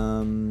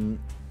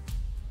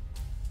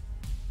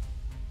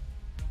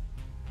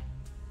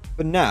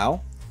 But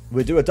now,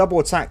 we'll do a double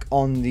attack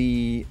on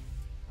the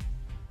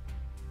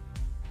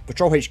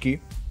Patrol HQ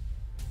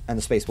and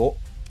the spaceport.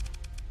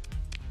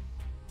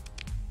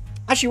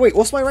 Actually, wait,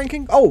 what's my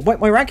ranking? Oh,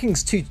 my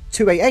ranking's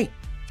 288.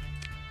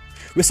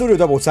 We'll still do a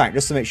double attack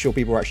just to make sure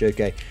people are actually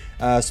okay.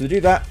 So we do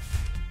that.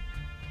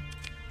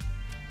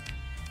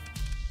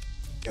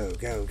 Go,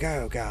 go,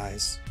 go,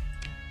 guys.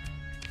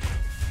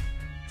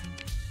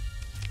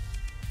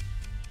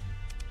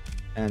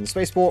 And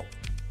spaceport.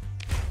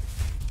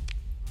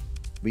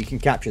 We can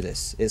capture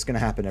this. It's going to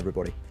happen,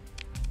 everybody.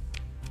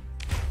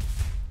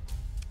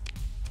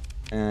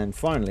 And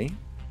finally,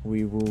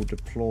 we will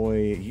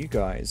deploy you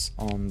guys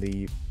on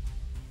the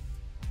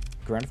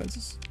ground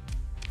defenses.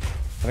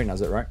 I think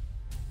that's it, right?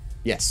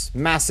 Yes.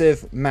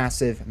 Massive,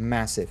 massive,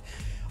 massive.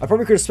 I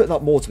probably could have split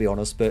up more, to be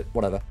honest, but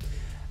whatever.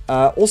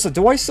 Also,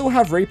 do I still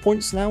have ray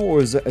points now,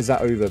 or is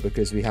that over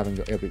because we haven't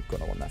got... Yeah, we've got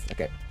no one left.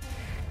 Okay.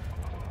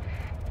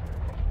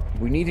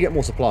 We need to get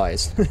more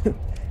supplies.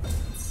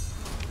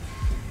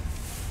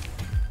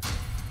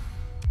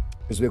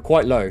 Because we're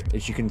quite low,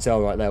 as you can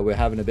tell right there. We're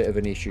having a bit of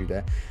an issue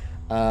there.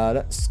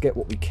 Let's get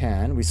what we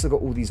can. We still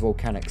got all these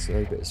volcanics,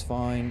 so but it's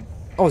fine.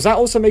 Oh, is that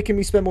also making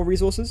me spend more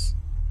resources?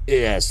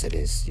 Yes, it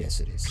is. Yes,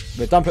 it is.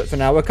 We'll dump it for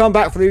now. We'll come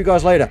back for you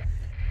guys later.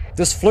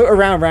 Just float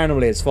around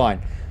randomly. It's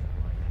fine.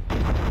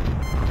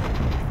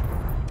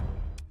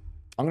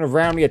 I'm going to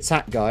randomly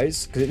attack,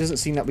 guys, because it doesn't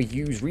seem that we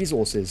use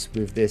resources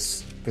with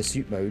this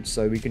pursuit mode,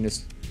 so we can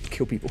just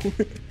kill people.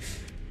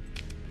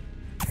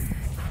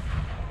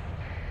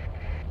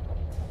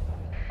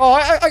 Oh,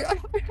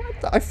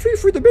 I flew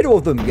through the middle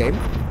of them, game.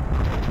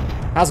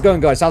 How's it going,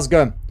 guys? How's it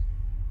going?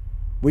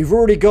 We've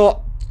already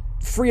got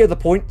 3 of the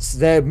points.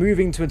 They're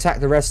moving to attack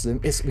the rest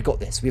of them. We got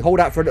this. We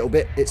hold out for a little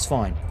bit. It's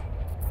fine.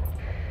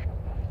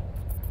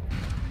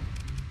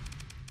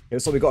 It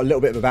looks like we've got a little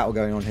bit of a battle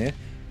going on here.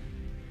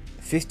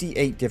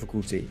 58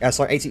 difficulty.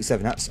 Sorry,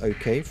 87. That's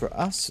okay for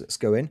us. Let's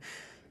go in.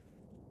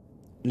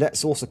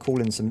 Let's also call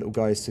in some little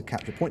guys to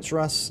capture points for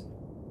us.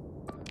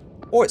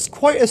 Oh, it's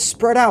quite a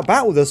spread out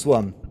battle, this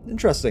one.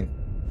 Interesting.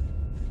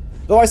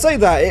 Though I say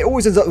that, it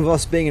always ends up with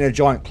us being in a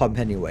giant clump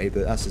anyway,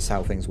 but that's just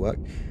how things work.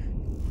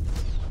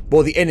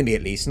 Well, the enemy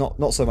at least,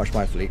 not so much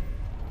my fleet.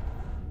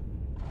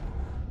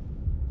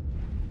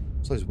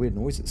 What's those weird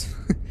noises?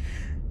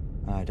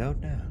 I don't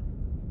know.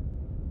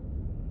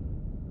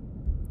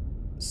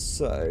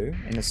 So,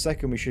 in a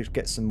second we should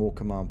get some more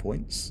command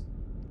points.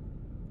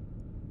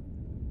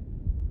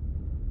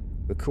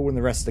 We're calling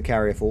the rest of the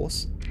carrier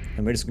force.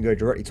 And we're just going to go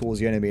directly towards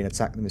the enemy and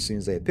attack them as soon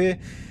as they appear.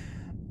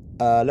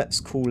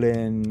 Let's call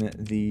in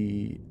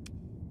the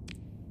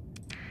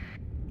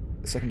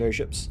secondary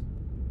ships.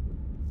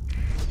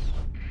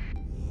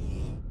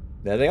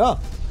 There they are.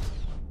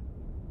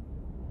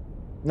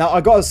 Now,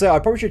 I gotta say, I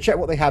probably should check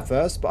what they have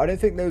first, but I don't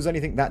think there was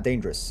anything that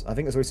dangerous. I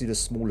think it's mostly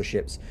just smaller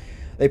ships.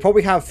 They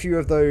probably have a few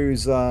of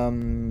those,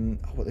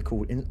 what they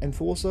called,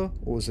 Enforcer?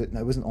 Or was it,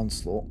 no, it wasn't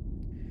Onslaught.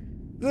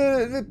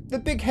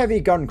 The big heavy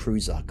gun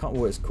cruiser. I can't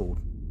remember what it's called.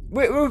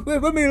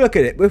 When we look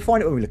at it, we'll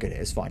find it when we look at it.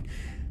 It's fine.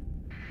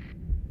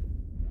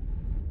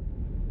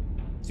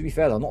 To be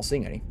fair, though, I'm not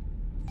seeing any.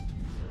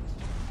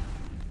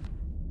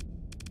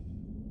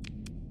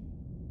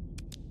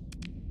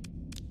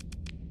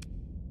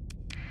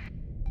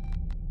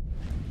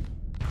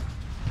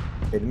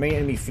 Okay, the main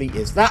enemy fleet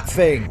is that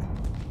thing!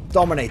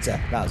 Dominator.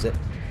 That was it.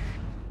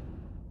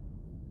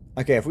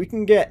 Okay, if we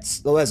can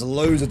get... Oh, there's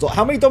loads of...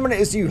 How many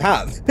Dominators do you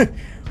have?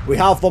 We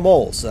have them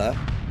all, sir.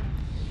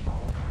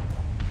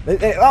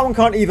 That one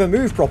can't even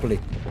move properly.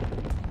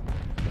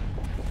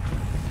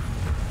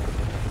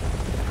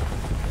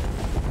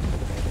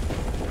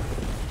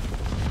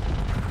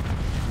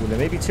 Well, there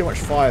may be too much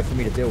fire for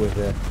me to deal with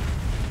there.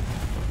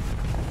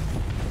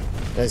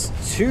 There's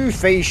 2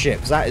 phase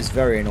ships. That is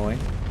very annoying.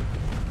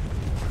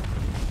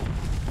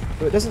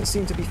 But it doesn't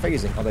seem to be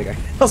phasing. Oh, there you go.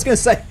 I was going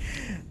to say,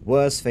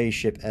 worst phase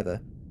ship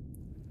ever.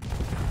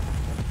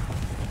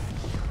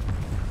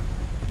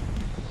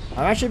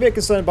 I'm actually a bit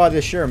concerned by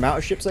the sheer amount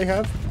of ships they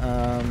have.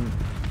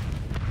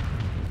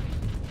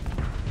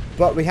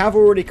 But we have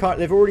already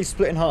they've already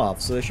split in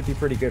half, so they should be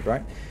pretty good,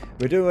 right?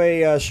 We'll do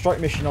a strike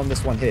mission on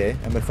this one here,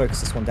 and we'll focus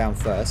this one down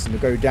first, and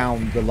we'll go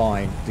down the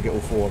line to get all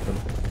 4 of them.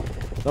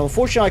 Now,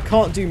 unfortunately, I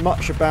can't do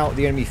much about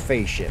the enemy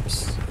phase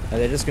ships.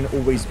 They're just going to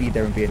always be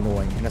there and be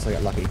annoying, unless I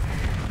get lucky.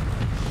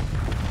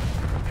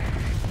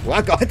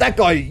 Well, that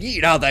guy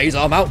yeeted out there, his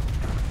arm out.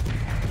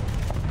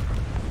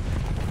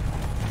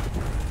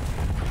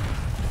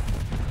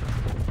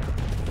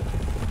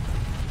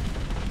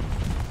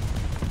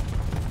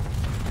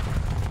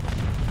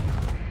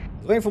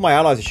 I'm waiting for my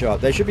allies to show up.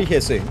 They should be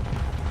here soon.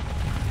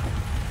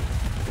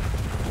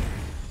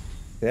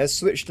 Let's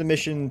switch the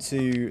mission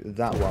to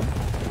that one.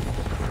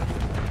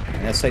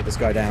 And let's take this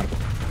guy down.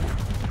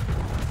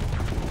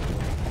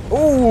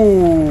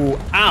 Ooh!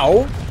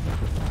 Ow!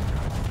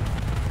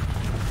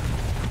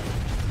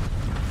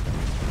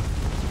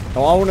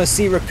 Oh, I want to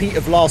see a repeat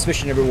of last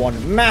mission,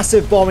 everyone.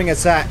 Massive bombing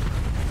attack.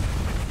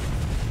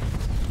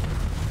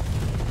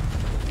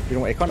 You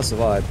know what? It kind of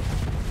survived.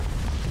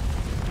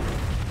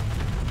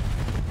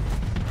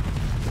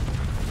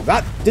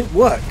 That didn't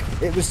work.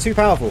 It was too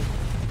powerful.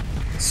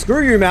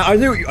 Screw you, man. I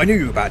knew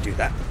you were about to do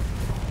that.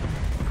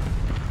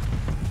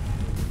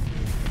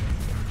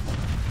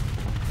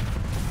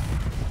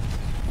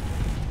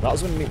 That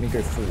was going to make me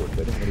go forward, but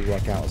it didn't really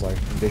work out as I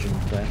envisioned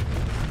there.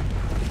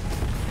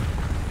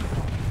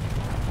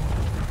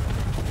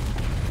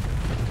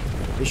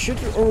 It should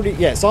already...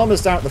 Yeah, its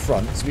armor's down at the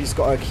front, so we just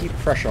got to keep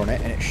pressure on it,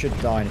 and it should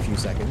die in a few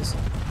seconds.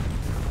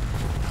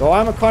 Though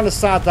I'm kind of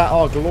sad that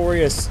our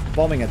glorious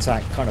bombing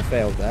attack kind of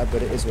failed there,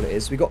 but it is what it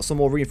is. We got some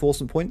more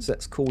reinforcement points.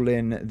 Let's call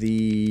in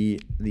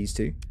these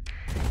two.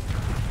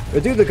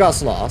 We'll do the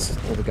Gus last,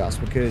 or the Gus,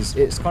 because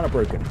it's kind of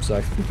broken,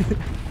 so...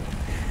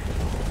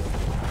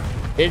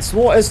 It's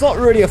not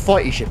really a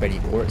fighty ship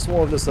anymore, it's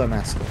more of just a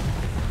massacre.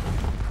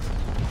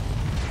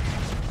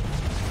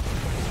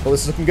 Oh,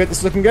 this is looking good, this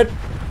is looking good.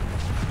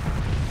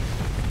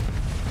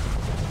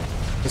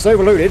 It's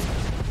overloaded.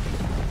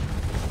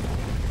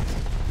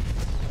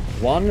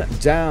 One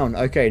down.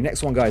 Okay,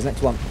 next one, guys,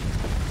 next one.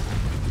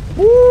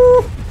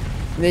 Woo!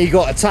 And then you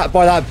got attacked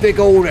by that big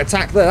old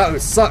attack there, that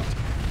was sucked.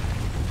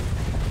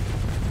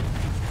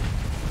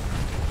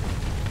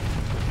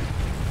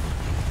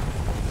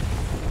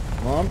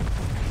 Come on.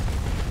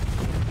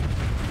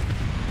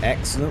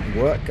 Excellent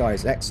work,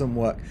 guys. Excellent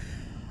work.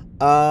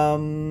 It's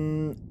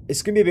going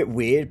to be a bit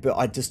weird, but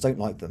I just don't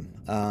like them.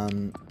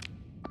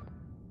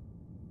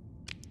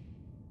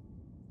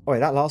 Oh, wait,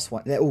 that last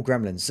one. They're all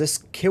gremlins.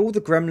 Just kill the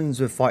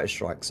gremlins with fighter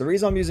strikes. The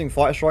reason I'm using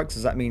fighter strikes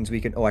is that means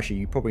we can... Oh, actually,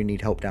 you probably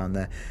need help down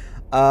there.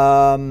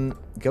 Go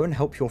and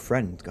help your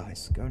friend,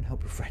 guys. Go and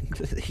help your friend.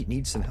 He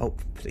needs some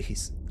help,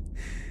 please.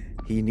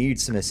 He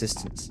needs some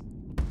assistance.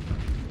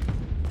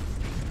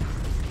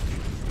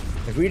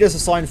 If we just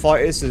assign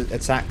fighters to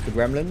attack the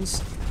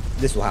gremlins,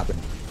 this will happen.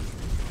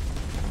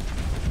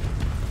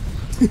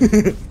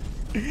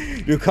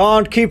 You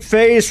can't keep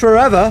phase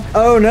forever.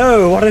 Oh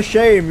no, what a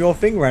shame. Your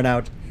thing ran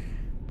out.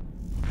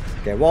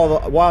 Okay,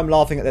 while I'm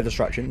laughing at their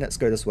destruction, let's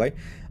go this way.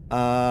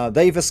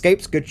 They've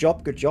escaped. Good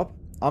job, good job.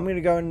 I'm going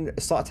to go and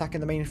start attacking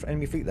the main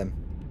enemy fleet then.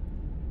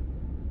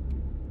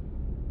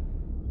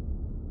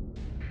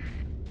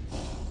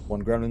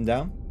 One gremlin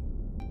down.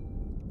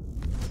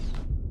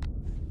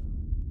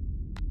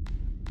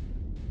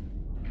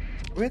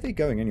 Where are they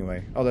going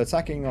anyway? Oh, they're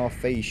attacking our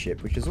phase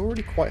ship, which is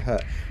already quite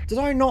hurt. Did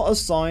I not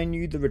assign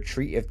you the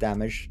retreat if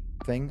damage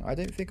thing? I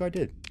don't think I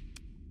did.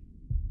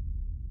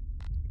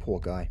 Poor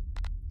guy.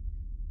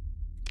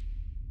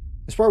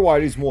 That's probably why I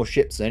lose more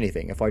ships than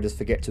anything, if I just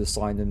forget to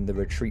assign them the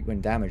retreat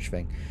when damage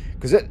thing.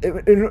 Because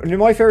in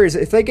my theory is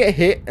if they get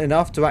hit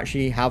enough to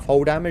actually have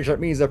hull damage, that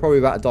means they're probably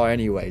about to die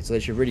anyway, so they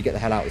should really get the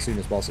hell out as soon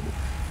as possible.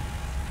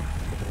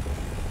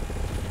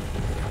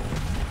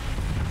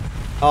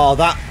 Oh,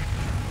 that...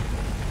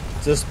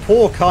 Just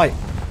poor kite.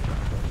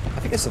 I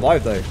think it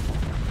survived though.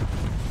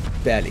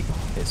 Barely.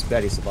 It's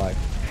barely survived.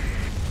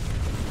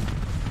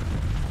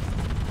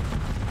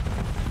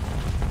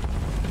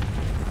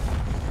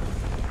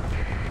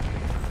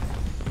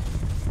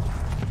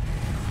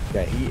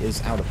 Okay, he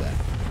is out of there.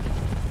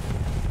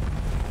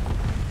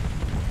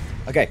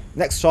 Okay,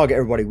 next target,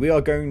 everybody. We are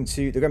going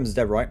to... The Gremlin's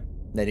dead, right?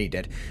 They're nearly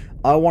dead.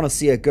 I want to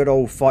see a good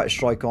old fighter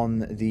strike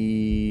on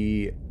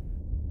the...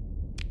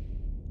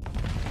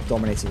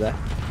 Dominator there.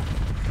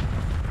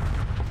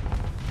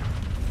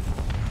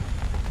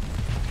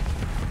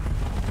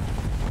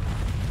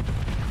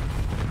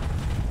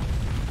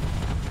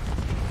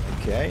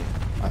 Okay,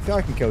 I think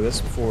I can kill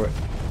this before it...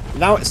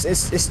 Now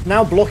it's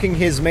now blocking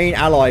his main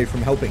ally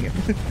from helping him.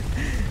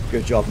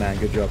 Good job, man.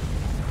 Good job.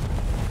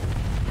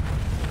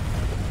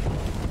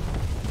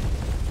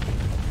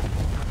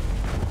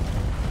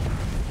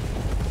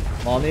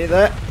 Come on, near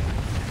there.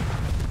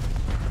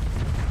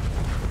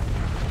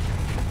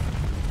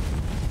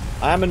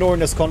 I am annoying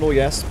this Condor,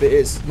 yes, but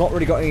it's not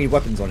really got any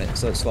weapons on it,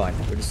 so it's fine.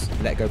 We'll just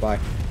let it go by.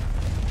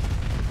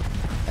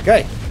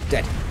 Okay,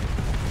 dead.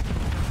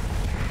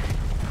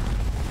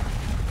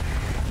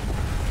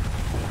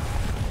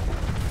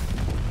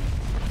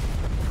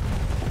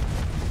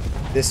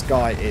 This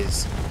guy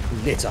is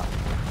lit up.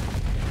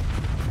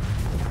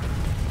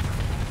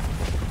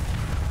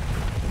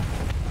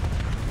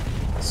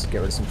 Let's get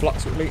rid of some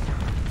flux quickly.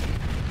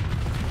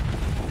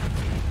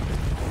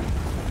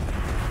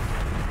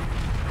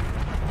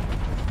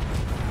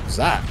 What's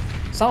that?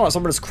 Sounds like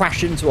someone just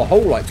crashed into a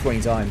hole like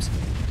 20 times.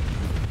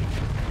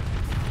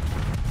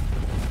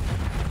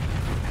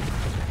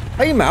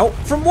 Aim out?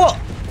 From what?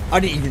 I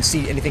didn't even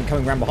see anything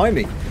coming around behind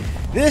me.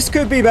 This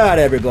could be bad,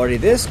 everybody.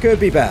 This could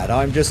be bad.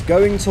 I'm just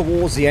going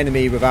towards the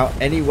enemy without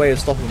any way of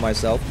stopping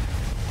myself.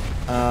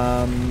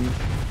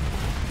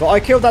 But I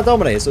killed that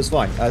Dominator, so it's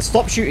fine.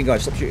 Stop shooting,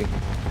 guys. Stop shooting.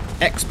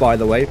 X, by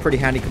the way. Pretty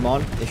handy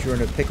command if you're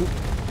in a pickle.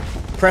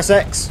 Press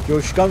X. Your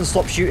guns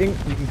stop shooting.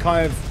 You can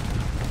kind of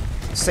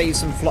save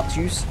some flux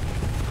use.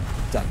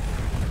 Done.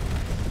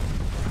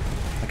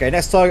 Okay,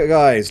 next target,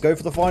 guys. Go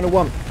for the final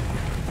one.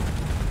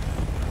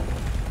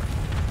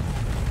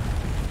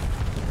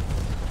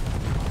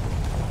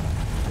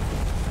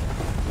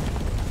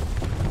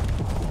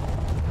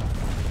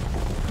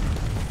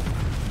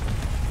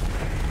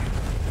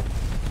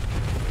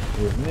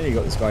 We've nearly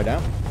got this guy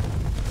down.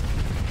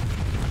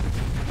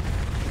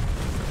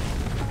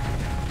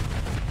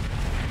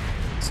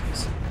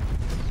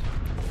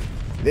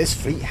 This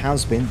fleet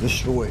has been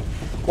destroyed.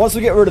 Once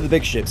we get rid of the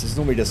big ships, it's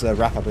normally just a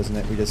wrap-up, isn't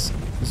it? We just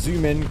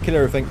zoom in, kill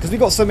everything. Because we've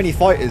got so many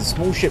fighters,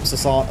 small ships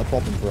just aren't a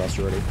problem for us,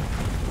 really.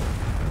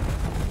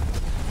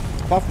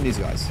 Apart from these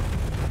guys.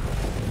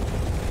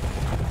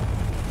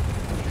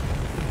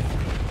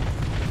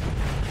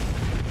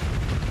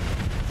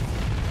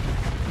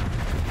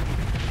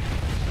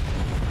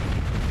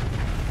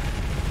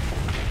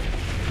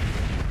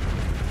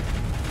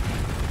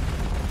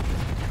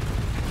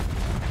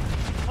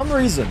 For some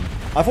reason,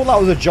 I thought that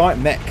was a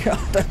giant mech. I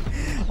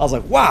was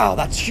like, wow,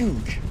 that's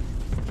huge.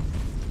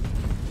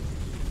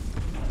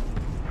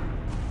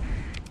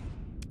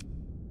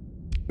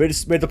 We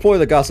deploy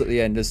the Gus at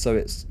the end just so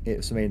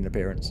it's made an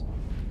appearance.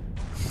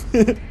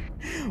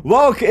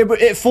 Well,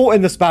 it fought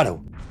in this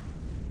battle.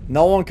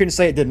 No one can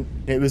say it didn't.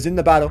 It was in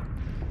the battle.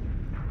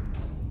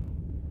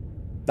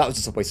 That was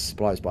just a waste of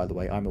supplies, by the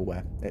way. I'm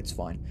aware. It's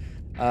fine.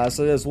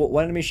 So there's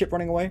one enemy ship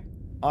running away.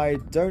 I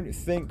don't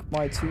think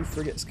my 2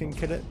 frigates can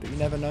kill it, but you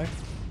never know.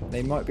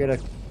 They might be able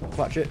to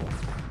clutch it.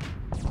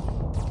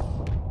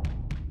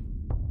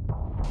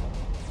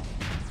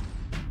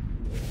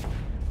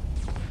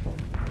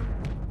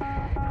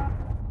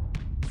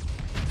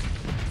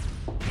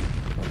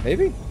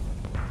 Maybe?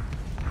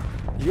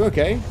 You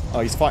okay? Oh,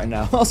 he's fighting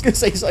now. I was going to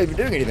say he's not even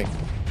doing anything.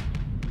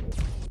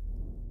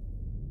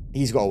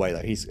 He's got away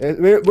though.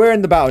 We're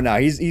in the battle now.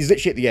 He's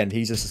literally at the end.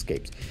 He's just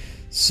escaped.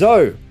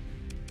 So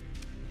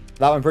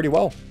that went pretty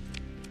well.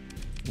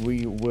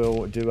 We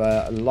will do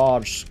a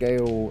large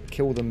scale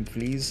kill them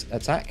please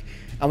attack.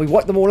 And we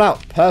wipe them all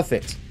out.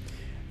 Perfect.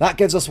 That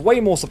gives us way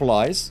more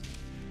supplies.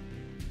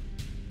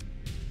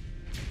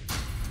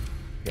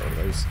 Get rid of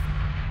those.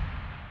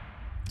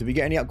 Did we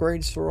get any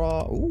upgrades for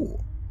our... Ooh.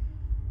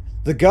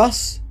 The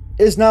Gus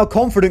is now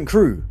confident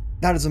crew.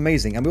 That is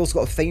amazing. And we also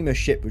got a famous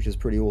ship, which is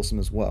pretty awesome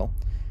as well.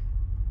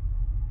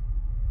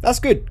 That's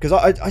good, because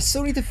I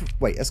still need to...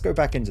 Wait, let's go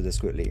back into this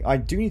quickly. I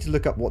do need to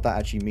look up what that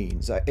actually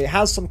means. It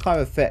has some kind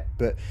of effect,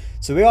 but...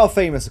 So we are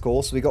famous, of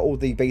course. We got all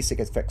the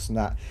basic effects from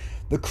that.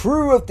 The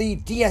crew of the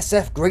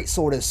DSF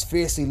Greatsword is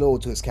fiercely loyal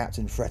to its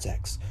captain,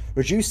 Fretex.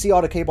 Reduce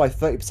CR decay by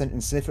 30%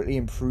 and significantly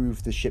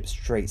improve the ship's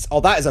traits. Oh,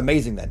 that is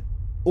amazing then.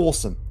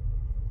 Awesome.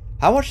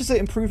 How much does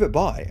it improve it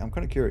by? I'm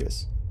kind of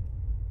curious.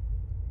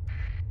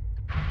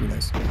 Who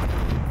knows?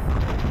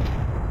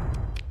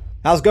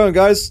 How's it going,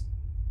 guys?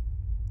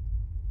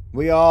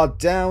 We are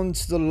down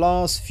to the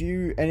last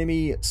few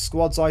enemy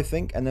squads, I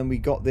think, and then we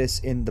got this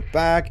in the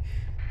bag.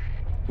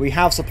 We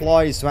have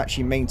supplies to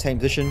actually maintain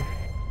position.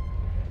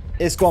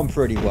 It's gone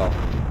pretty well.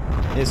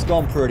 It's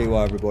gone pretty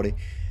well, everybody.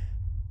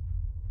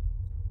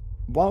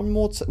 One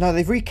more... No,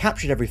 they've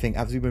recaptured everything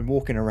as we've been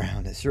walking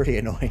around. It's really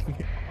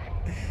annoying.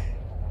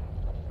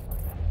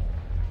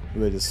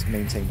 We'll just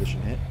maintain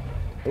position here.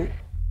 Oh.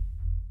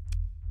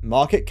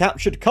 Market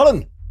captured.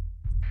 Cullen!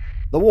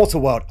 The Water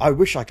World. I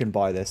wish I can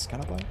buy this.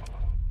 Can I buy it?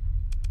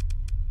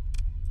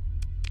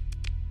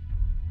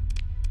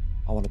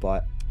 I want to buy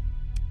it.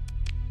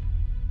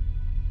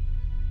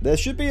 There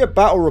should be a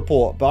battle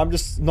report, but I'm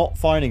just not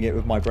finding it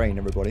with my brain,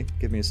 everybody.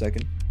 Give me a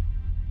second.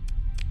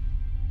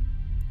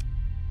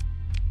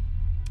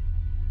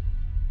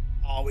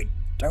 Oh, we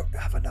don't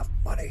have enough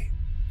money.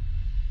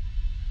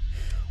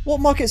 What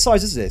market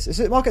size is this? Is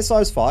it market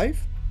size 5?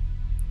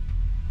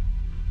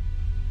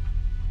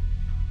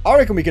 I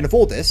reckon we can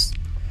afford this.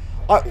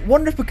 I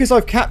wonder if because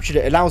I've captured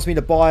it, it allows me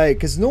to buy...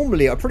 Because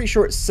normally, I'm pretty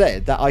sure it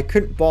said that I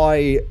couldn't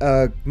buy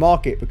a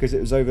market because it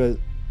was over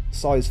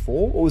size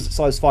 4. Or was it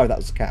size 5 that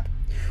was the cap?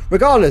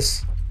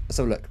 Regardless, let's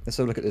have a look. Let's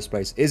have a look at this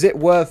place. Is it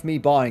worth me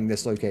buying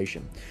this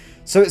location?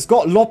 So it's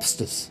got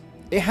lobsters.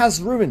 It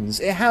has ruins.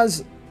 It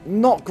has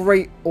not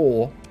great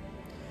ore.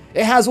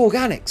 It has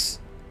organics.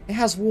 It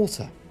has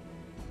water.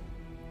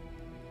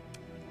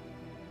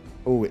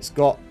 Oh, it's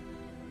got...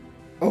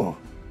 Oh.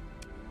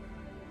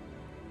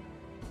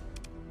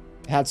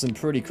 It had some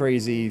pretty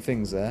crazy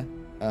things there.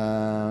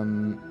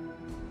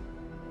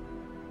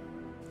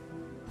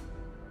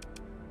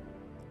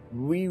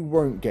 We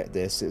won't get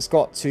this. It's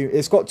got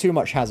too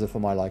much hazard for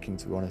my liking,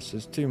 to be honest.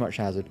 There's too much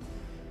hazard.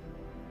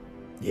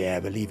 Yeah,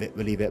 believe it,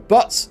 believe it.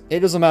 But it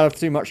doesn't matter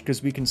too much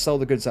because we can sell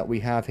the goods that we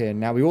have here.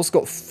 Now, we also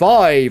got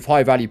 5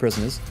 high-value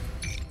prisoners.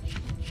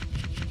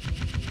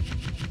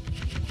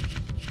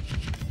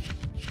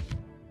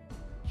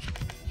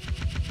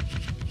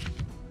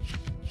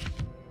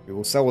 We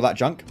will sell all that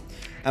junk.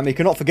 And we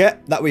cannot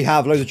forget that we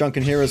have loads of junk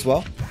in here as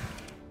well.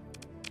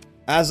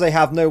 As they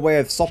have no way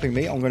of stopping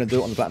me, I'm going to do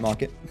it on the black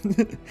market.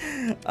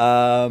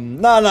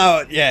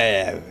 No,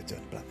 yeah, we're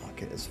doing the black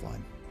market, it's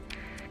fine.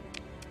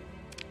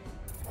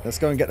 Let's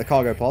go and get the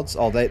cargo pods.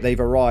 Oh, they've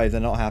arrived, they're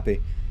not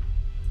happy.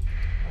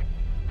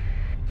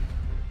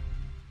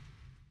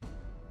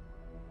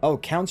 Oh,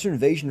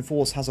 counter-invasion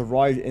force has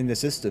arrived in the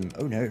system.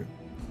 Oh no.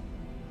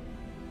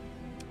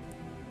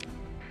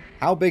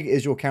 How big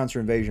is your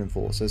counter-invasion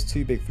force? There's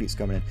 2 big fleets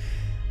coming in.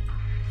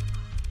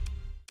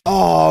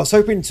 Oh, I was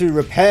hoping to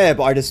repair,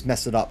 but I just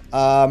messed it up.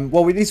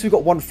 Well, at least we've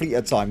got 1 fleet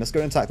at a time. Let's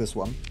go and attack this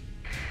one.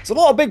 There's a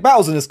lot of big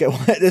battles in this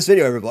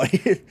video,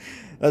 everybody.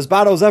 There's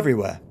battles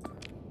everywhere.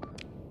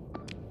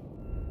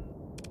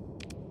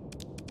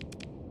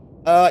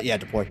 Yeah,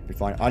 deploy. Be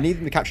fine. I need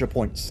them to capture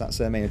points. That's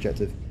their main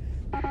objective.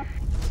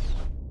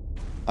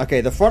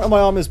 Okay, the front of my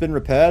armor has been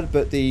repaired,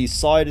 but the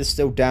side is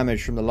still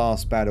damaged from the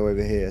last battle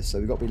over here, so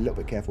we've got to be a little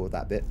bit careful with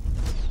that bit.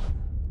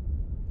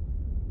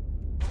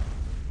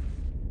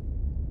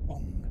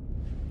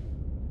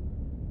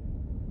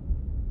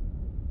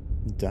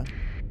 Done.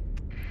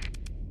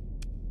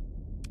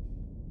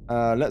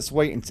 Let's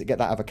wait and get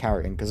that other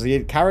carrier in, because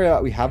the carrier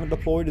that we haven't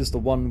deployed is the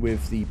one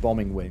with the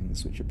bombing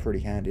wings, which are pretty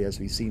handy as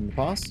we've seen in the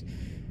past.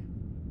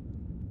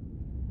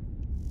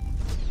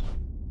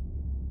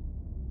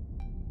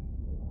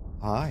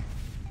 Hi.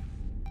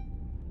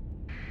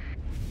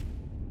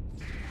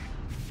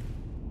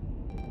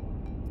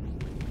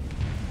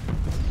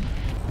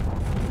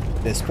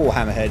 This poor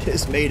hammerhead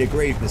has made a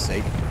grave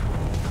mistake.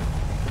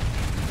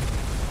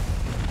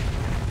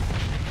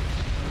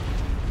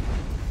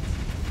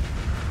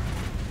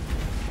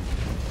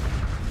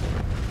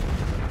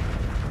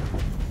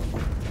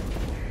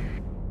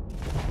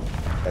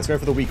 Let's go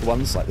for the weaker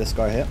ones, like this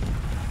guy here.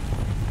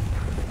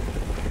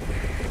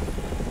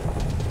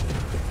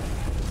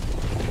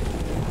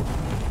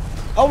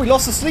 Oh, we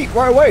lost the sleep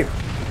right away.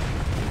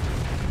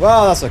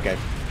 Well, that's okay.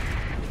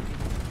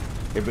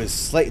 It was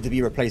slated to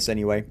be replaced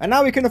anyway. And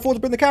now we can afford to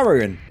bring the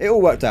carrier in. It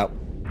all worked out.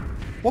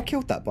 What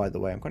killed that, by the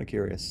way? I'm kind of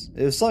curious.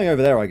 It was something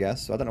over there, I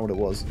guess. I don't know what it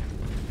was.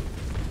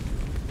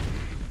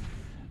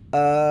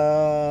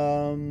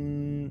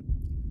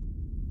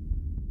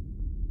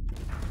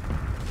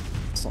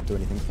 Let's not do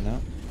anything for now.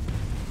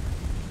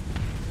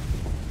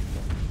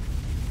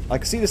 I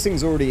can see this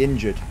thing's already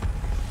injured.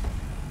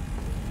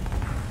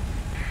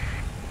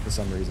 For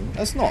some reason.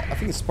 That's not. I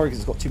think it's probably because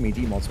it's got too many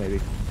demods, maybe.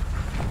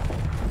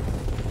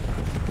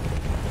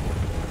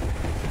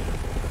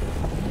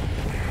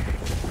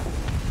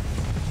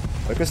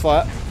 Focus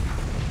fire.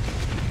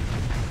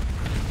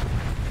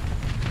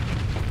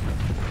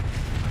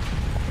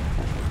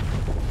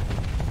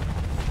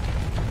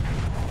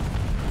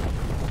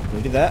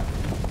 We did that.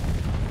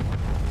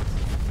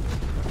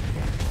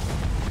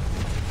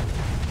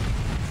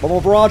 One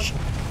more barrage.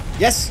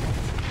 Yes.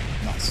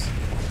 Nice.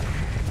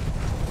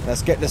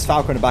 Let's get this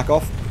Falcon back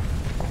off.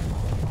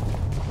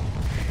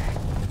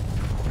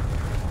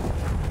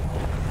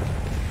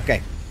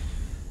 Okay.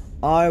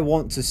 I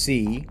want to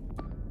see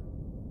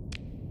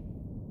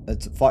a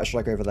fighter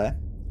strike over there.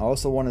 I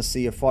also want to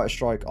see a fighter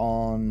strike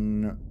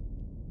on...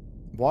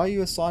 Why are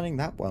you assigning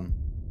that one?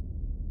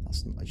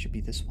 It should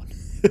be this one.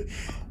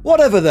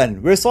 Whatever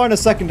then. We're assigning a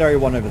secondary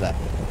one over there.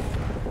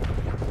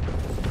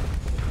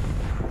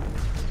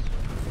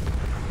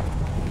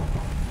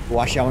 Oh,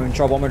 actually, I'm in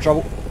trouble. I'm in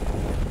trouble.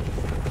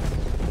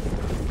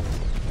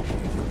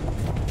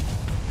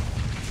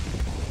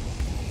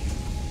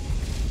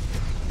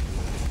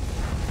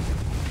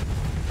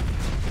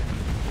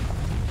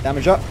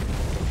 Damage up.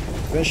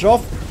 Finish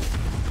off.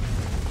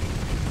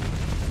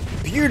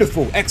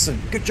 Beautiful.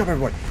 Excellent. Good job,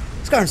 everyone.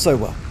 It's going so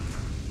well.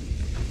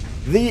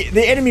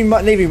 The enemy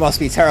navy must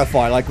be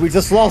terrified. Like, we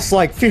just lost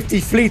like 50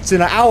 fleets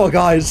in an hour,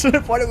 guys.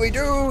 What do we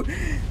do?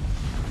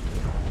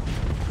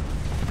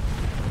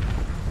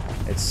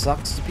 It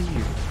sucks to be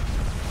you.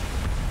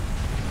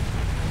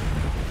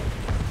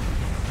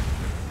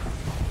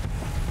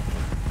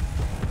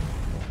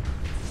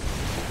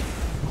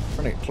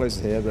 Trying to get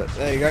closer here, but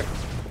there you go.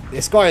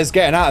 This guy is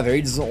getting out of here.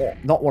 He does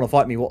not want to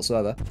fight me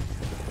whatsoever.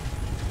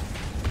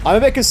 I'm a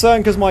bit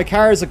concerned because my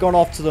carriers have gone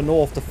off to the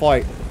north to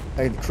fight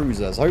a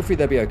cruiser. So hopefully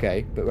they'll be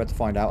okay, but we have to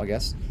find out, I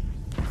guess.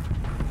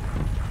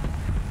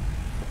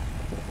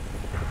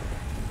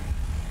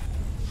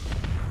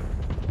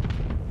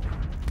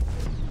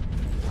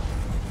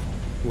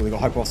 Oh, they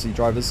got high velocity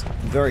drivers.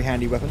 Very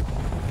handy weapon.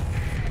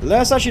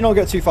 Let's actually not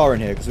get too far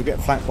in here because we'll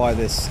get flanked by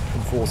this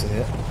enforcer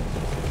here.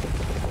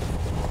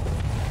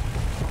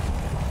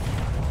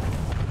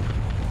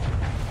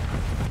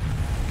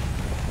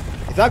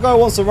 If that guy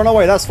wants to run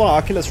away, that's fine.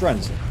 I'll kill his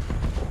friends.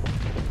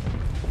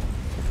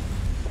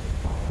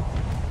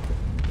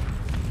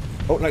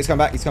 Oh, no, he's come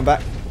back. He's come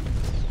back.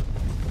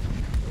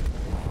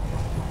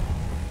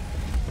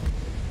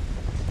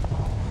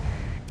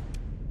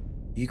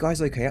 You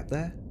guys okay up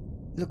there?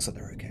 It looks like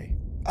they're okay.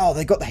 Oh,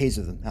 they got the haze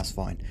with them. That's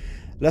fine.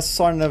 Let's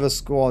assign another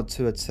squad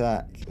to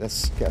attack.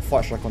 Let's get a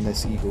fight strike on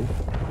this eagle.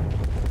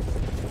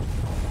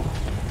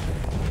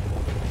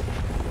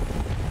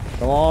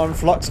 Come on,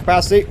 flux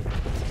capacity.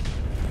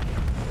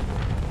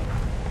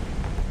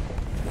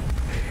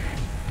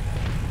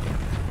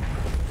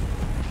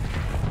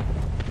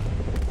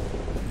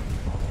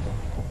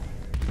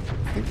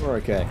 I think we're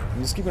okay.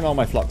 I'm just keeping an eye on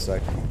my flux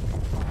though.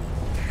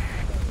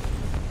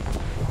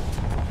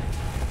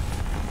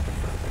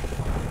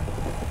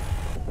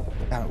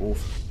 Damn it,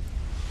 Wolf.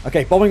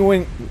 Okay,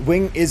 bombing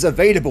wing is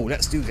available.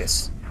 Let's do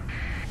this.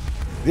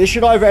 This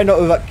should either end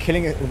up with like,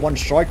 killing it with one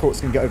strike or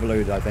it's going to get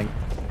overloaded, I think.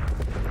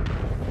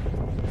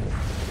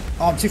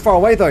 Oh, I'm too far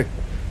away though.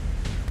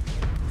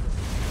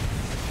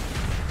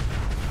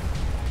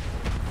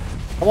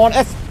 Come on,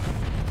 F.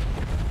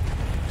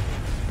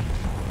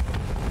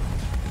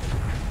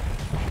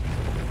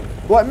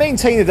 Well, I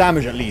maintained the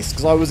damage at least,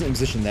 because I wasn't in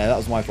position there. That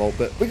was my fault.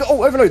 But we got...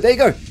 Oh, overload. There you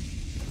go.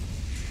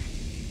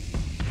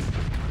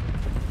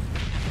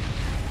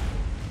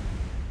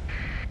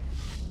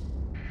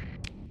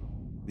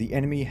 The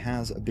enemy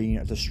has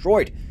been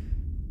destroyed.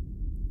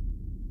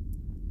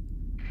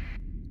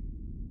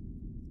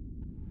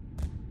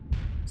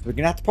 So we're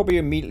going to have to probably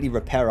immediately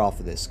repair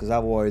after this, because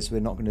otherwise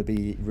we're not going to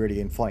be really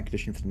in fighting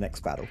condition for the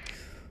next battle.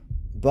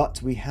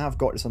 But we have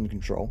got this under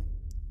control.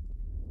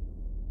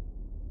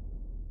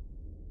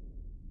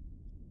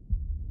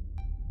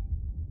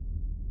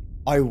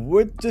 I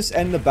would just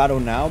end the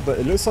battle now, but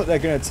it looks like they're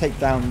going to take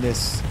down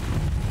this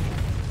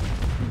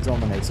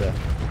Dominator.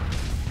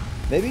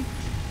 Maybe?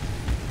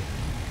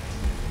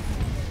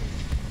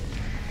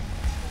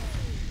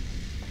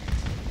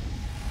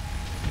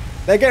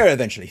 They get it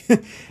eventually.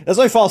 There's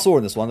no fast forward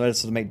in this one,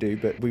 let's make do,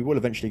 but we will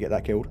eventually get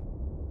that killed.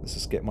 Let's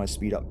just get my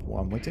speed up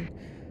while I'm waiting.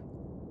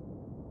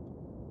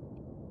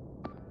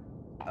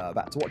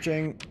 Back to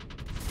watching.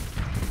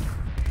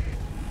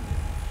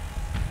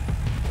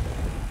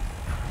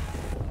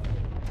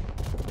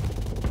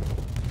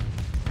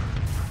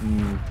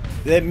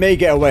 They may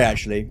get away,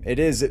 actually. It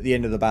is at the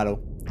end of the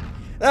battle.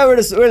 No, we'll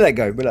let it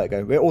go. We'll let it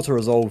go. We'll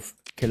auto-resolve.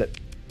 Kill it.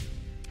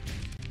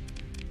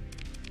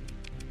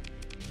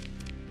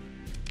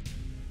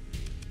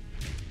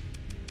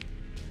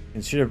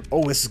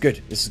 Oh, this is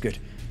good. This is good.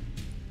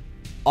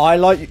 I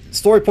like...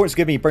 Story points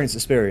give me bonus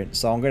experience,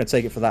 so I'm going to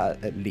take it for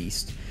that at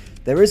least.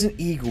 There is an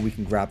eagle we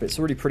can grab. It's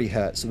already pretty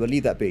hurt, so we'll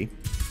leave that be.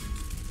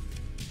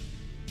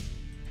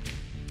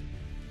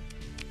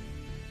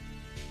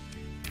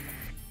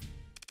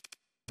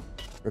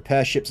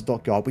 Repair ships at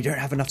dockyard. We don't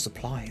have enough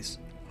supplies.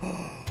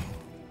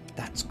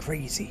 That's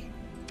crazy.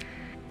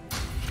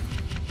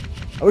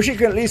 I wish it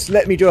could at least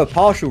let me do a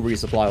partial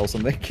resupply or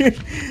something.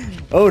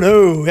 Oh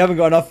no, we haven't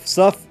got enough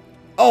stuff.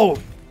 Oh!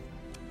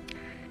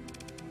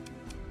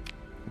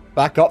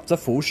 Back up to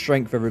full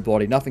strength,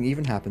 everybody. Nothing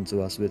even happened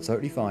to us. We're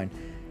totally fine.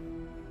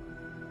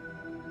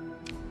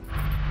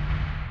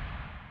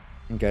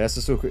 Okay, let's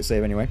just do a quick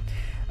save anyway.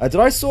 Did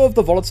I solve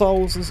the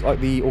volatiles, like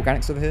the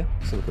organics over here?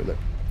 Let's have a quick look.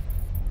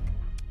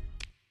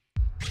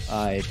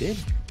 I did.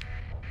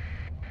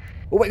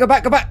 Oh wait, go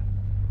back, go back!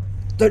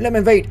 Don't let me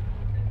invade.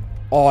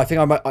 Oh, I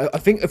think I might. I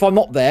think if I'm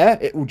not there,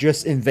 it will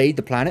just invade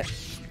the planet.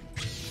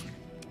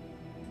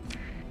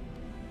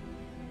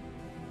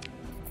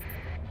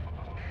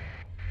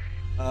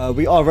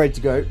 We are ready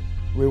to go.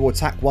 We will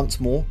attack once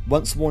more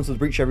into the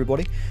breach,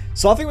 everybody.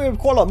 So I think we have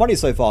quite a lot of money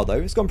so far, though.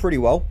 It's gone pretty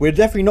well. We're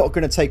definitely not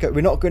going to take it.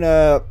 We're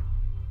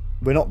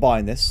not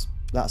buying this.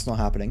 That's not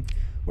happening.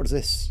 What is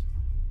this?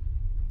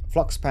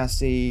 Flux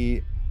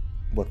capacity,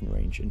 weapon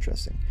range.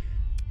 Interesting.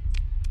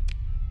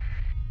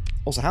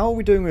 Also, how are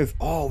we doing with...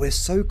 Oh, we're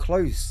so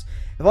close.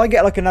 If I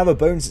get like another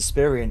bonus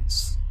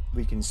experience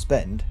we can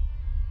spend,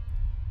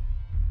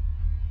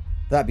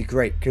 that'd be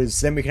great, because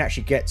then we can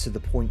actually get to the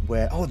point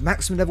where... Oh, the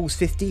maximum level is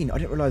 15. I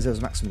didn't realise there was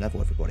a maximum level,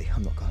 everybody.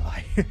 I'm not going to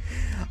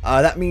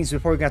lie. That means we're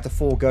probably going to have to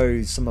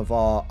forego some of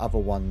our other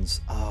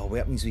ones. Oh,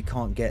 that means we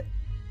can't get...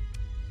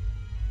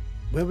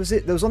 Where was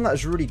it? There was one that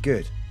was really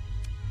good.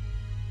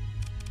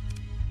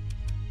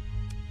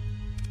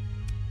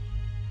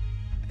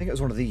 I think it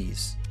was one of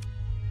these.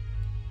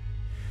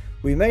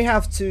 We may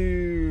have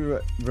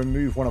to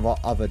remove one of our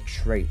other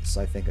traits,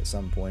 I think, at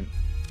some point.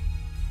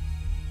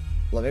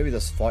 Like maybe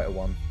this fighter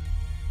one.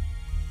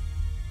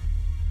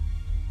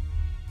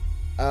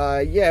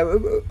 Yeah,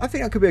 I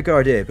think that could be a good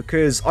idea,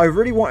 because I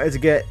really wanted to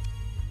get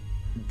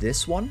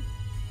this one.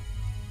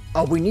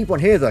 Oh, we need one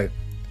here, though.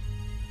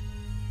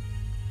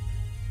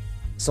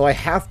 So I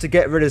have to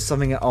get rid of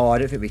something. Oh, I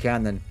don't think we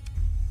can, then.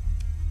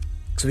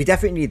 So we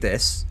definitely need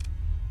this.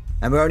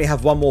 And we only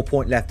have one more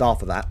point left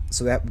after that.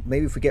 So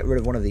maybe if we get rid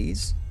of one of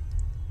these.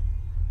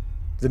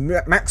 The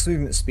max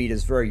movement speed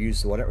is very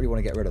useful. I don't really want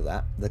to get rid of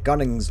that. The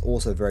gunning's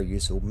also very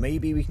useful.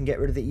 Maybe we can get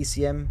rid of the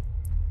ECM.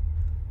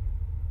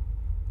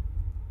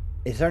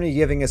 It's only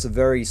giving us a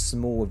very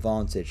small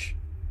advantage.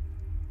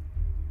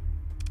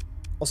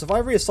 Also, if I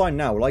reassign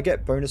now, will I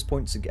get bonus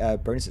points,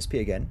 bonus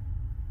XP again?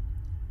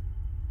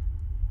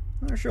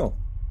 I'm not sure.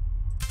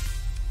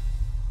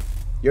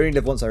 You only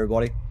live once,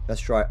 everybody.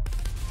 Let's try it.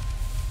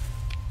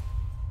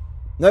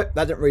 Nope,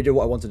 that didn't really do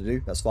what I wanted to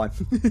do. That's fine.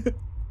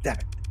 Damn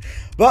it.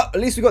 But at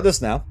least we got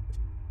this now.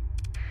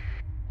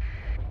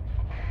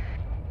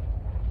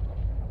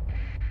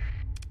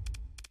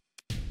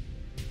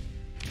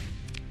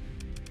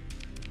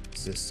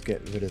 Let's just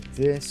get rid of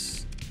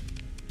this.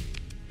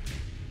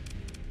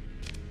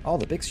 Oh,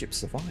 the big ship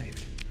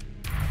survived.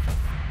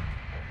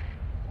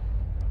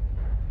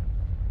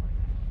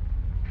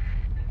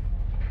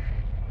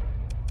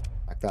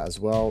 Like that as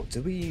well.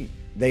 Do we...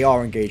 They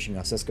are engaging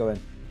us. Let's go in.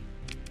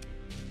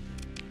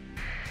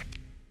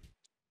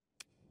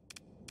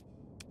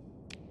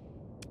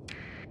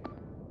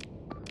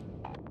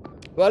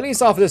 Well, at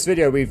least after this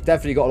video, we've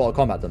definitely got a lot of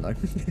combat done, though.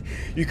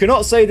 You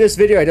cannot say this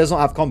video does not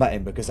have combat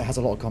in, because it has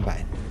a lot of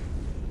combat in.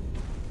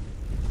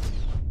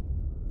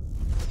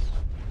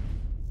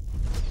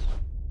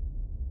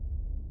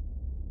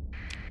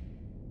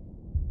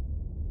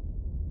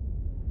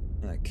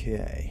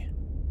 Okay.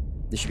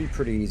 This should be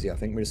pretty easy, I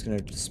think. We're just going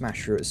to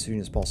smash through it as soon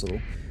as possible.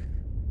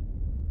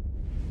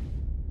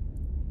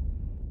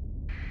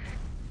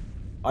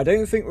 I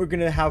don't think we're going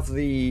to have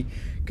the...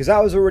 Because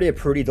that was already a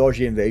pretty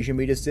dodgy invasion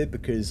we just did,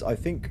 because I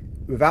think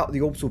without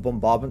the orbital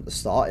bombardment at the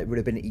start, it would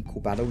have been an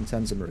equal battle in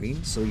terms of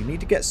Marines. So you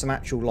need to get some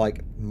actual,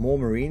 like, more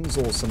Marines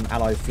or some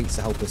allied fleets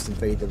to help us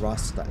invade the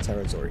rest of that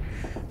territory.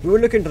 We will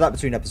look into that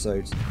between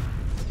episodes.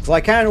 So I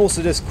can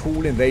also just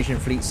call invasion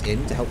fleets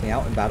in to help me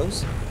out in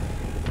battles.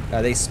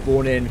 They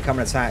spawn in, come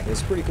and attack.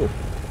 It's pretty cool.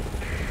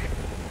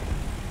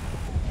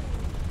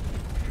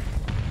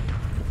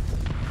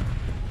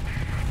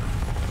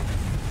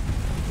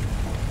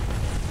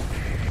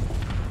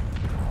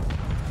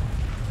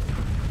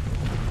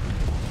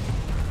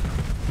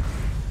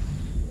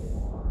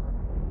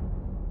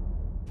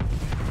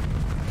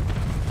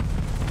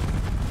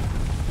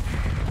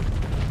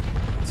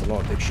 It's a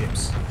lot of big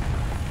ships.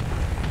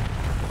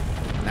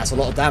 And that's a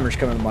lot of damage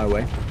coming my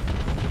way.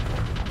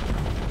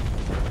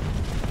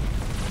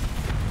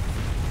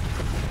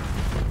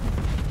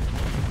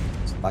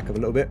 Back up a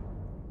little bit.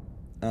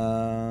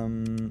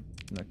 I'm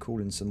gonna call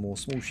in some more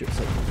small ships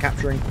that we're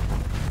capturing.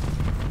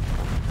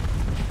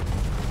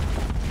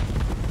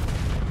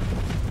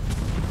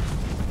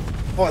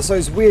 Oh, it's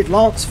those weird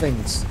lance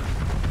things.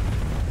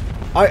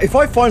 If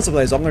I find some of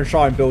those, I'm gonna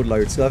try and build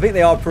loads. So I think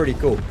they are pretty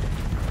cool.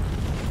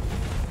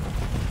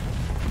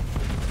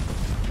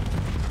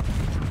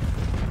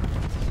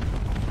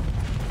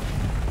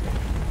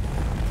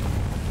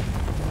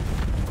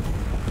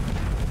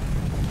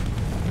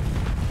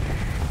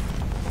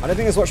 I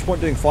don't think there's much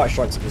point doing fight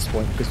strikes at this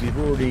point because they've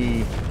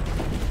already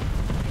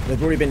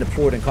been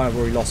deployed and kind of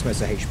already lost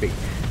most of HP.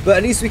 But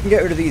at least we can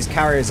get rid of these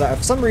carriers that are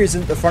for some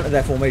reason at the front of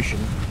their formation,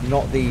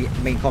 not the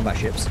main combat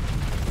ships.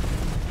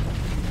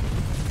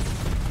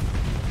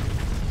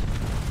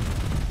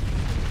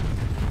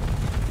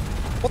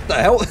 What the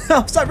hell?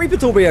 What's that Reaper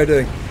torpedo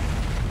doing?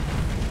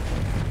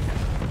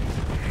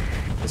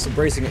 It's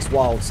embracing its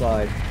wild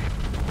side.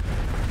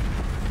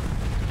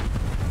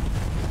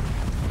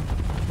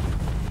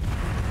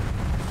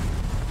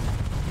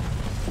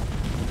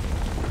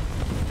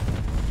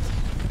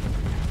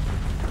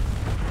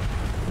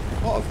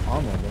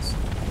 Armor on this.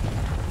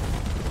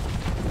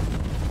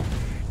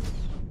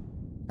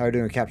 How are we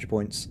doing with capture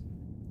points?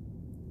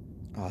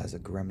 Oh, there's a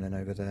gremlin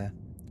over there.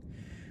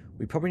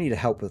 We probably need to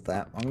help with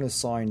that. I'm going to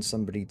assign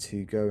somebody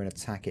to go and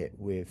attack it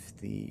with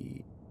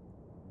the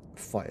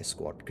fighter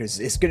squad because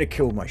it's going to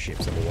kill my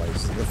ships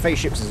otherwise. The phase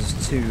ships is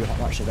just too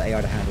much of the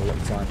AI to handle at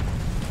the time.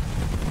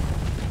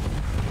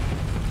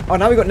 Oh,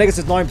 now we've got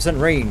negative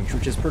 9% range,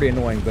 which is pretty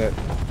annoying, but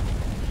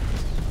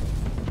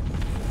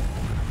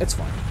it's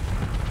fine.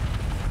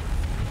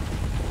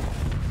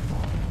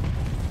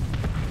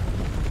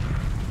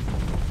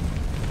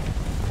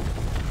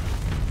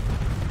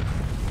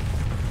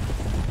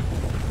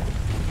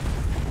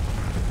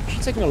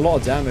 Taking a lot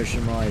of damage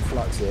from my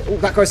flux here. Oh,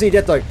 that guy's nearly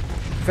dead though.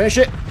 Finish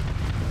it.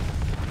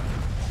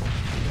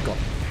 God.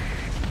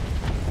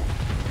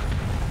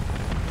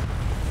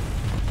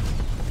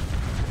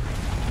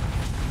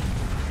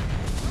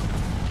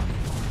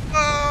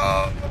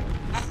 Oh.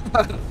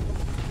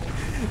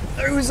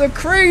 Those are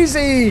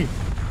crazy.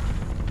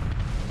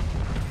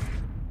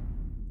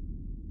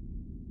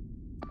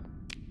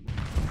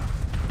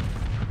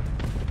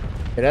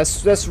 Okay,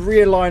 let's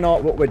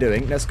realign what we're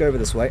doing. Let's go over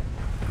this way.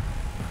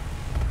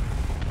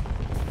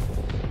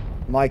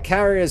 My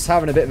carrier's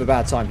having a bit of a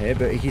bad time here,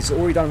 but he's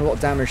already done a lot of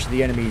damage to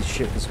the enemy's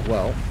ship as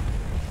well. I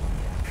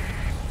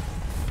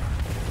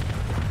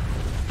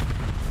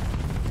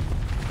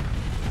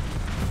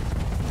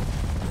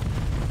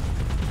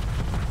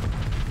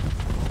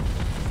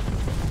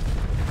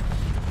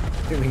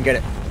think we can get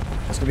it.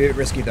 It's going to be a bit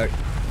risky though.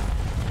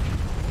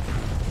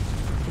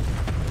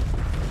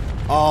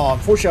 Oh,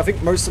 unfortunately I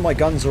think most of my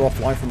guns are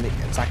offline from the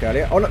attack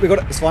earlier. Oh no, we got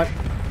it. It's fine.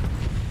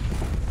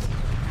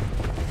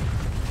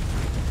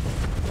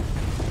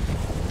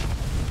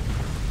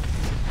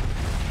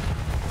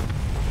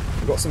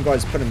 Got some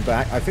guys pulling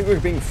back. I think we're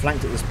being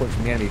flanked at this point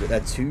from the enemy, but they're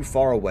too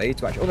far away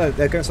to actually... Oh no,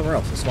 they're going somewhere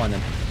else. That's fine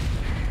then.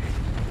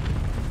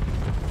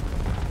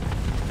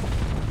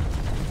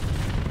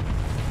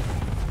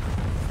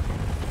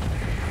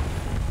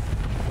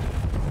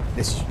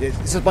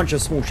 It's a bunch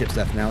of small ships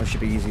left now. It should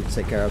be easy to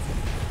take care of.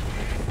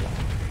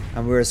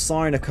 And we're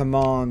assigned a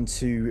command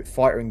to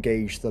fighter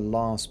engage the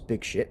last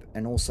big ship.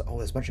 And also... Oh,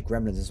 there's a bunch of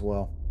gremlins as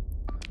well.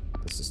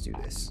 Let's just do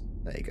this.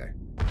 There you go.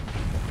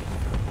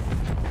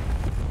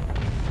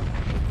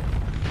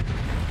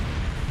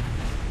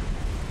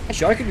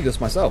 Actually, I can do this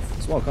myself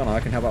as well, can't I? I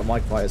can help out my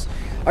fighters.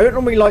 I don't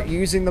normally like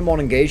using them on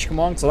engage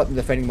command because I like them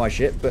defending my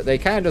ship, but they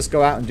can just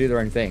go out and do their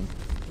own thing.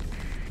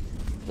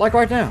 Like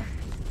right now.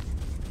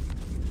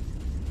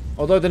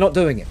 Although they're not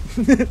doing it.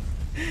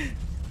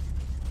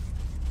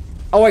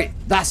 Oh wait,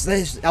 that's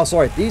this. Oh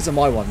sorry, these are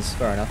my ones.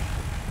 Fair enough.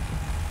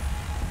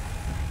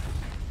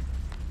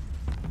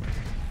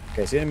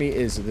 Okay, so the enemy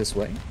is this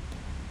way.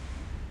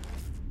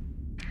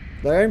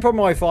 The only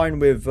problem I find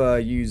with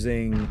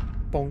using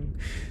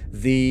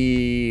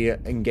the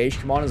engaged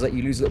command is that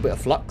you lose a little bit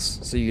of flux,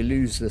 so you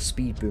lose the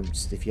speed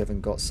boost if you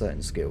haven't got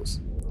certain skills.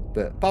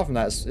 But apart from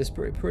that, it's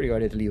pretty good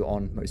idea to leave it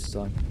on most of the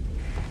time.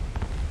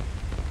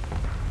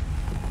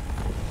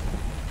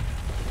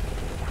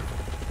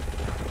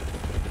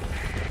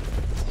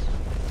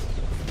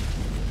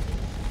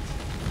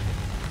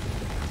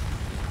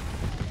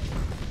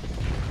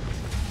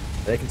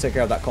 They can take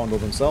care of that condor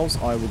themselves.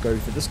 I will go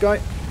for this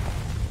guy.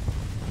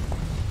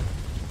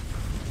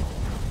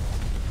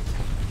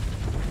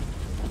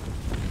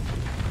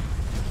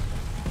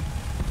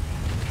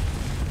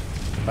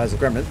 There's a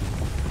gremlin.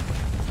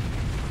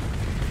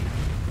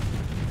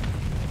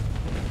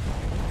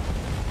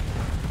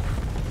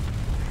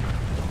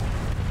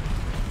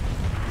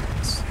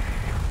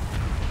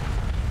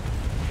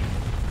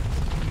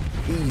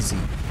 Easy.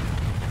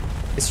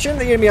 It's a shame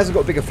the enemy hasn't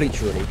got bigger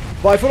fleets really.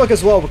 But I feel like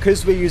as well,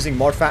 because we're using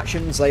mod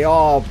factions, they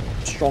are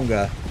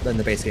stronger than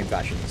the base game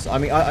factions. I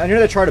mean, I know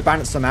they try to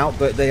balance them out,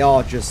 but they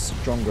are just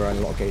stronger in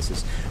a lot of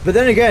cases. But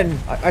then again,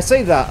 I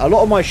say that, a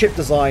lot of my ship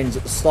designs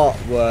at the start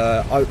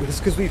were...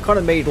 because we've kind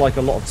of made like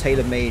a lot of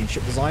tailor-made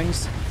ship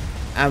designs.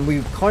 And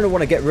we kind of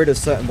want to get rid of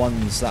certain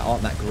ones that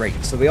aren't that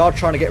great. So we are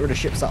trying to get rid of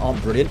ships that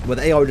aren't brilliant, where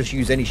the AI will just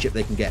use any ship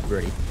they can get,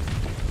 really.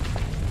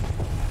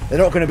 They're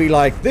not going to be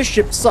like, this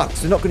ship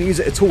sucks, they're not going to use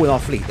it at all in our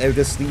fleet. They'll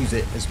just use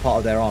it as part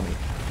of their army.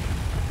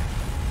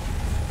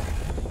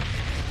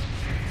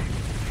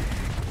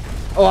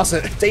 Oh, that's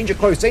it. Danger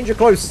close, danger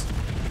close.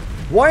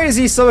 Why is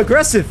he so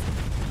aggressive?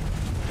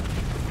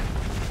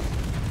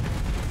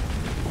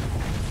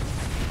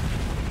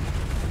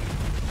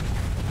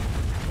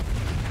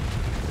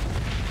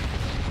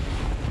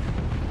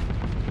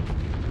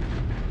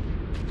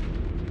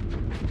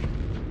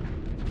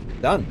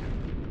 Done.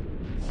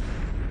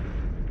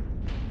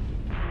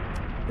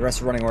 The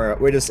rest are running away.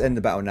 We're just in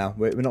the battle now.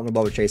 We're not going to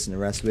bother chasing the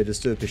rest. We're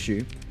just doing a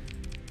pursuit.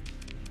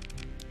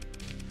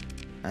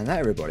 And that,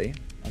 everybody,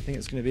 I think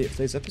it's going to be it for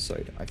today's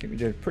episode. I think we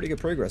did pretty good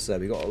progress there.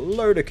 We got a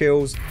load of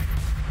kills.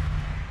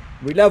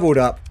 We leveled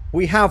up.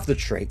 We have the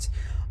trait.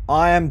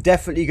 I am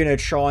definitely going to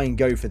try and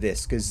go for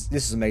this because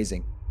this is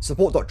amazing.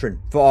 Support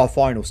Doctrine for our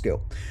final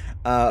skill.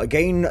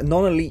 Gain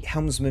non-elite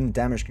helmsman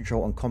damage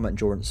control and combat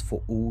endurance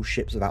for all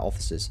ships without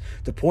officers.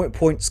 The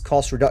points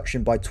cost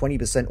reduction by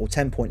 20% or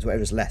 10 points,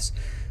 whatever is less.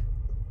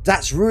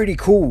 That's really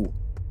cool.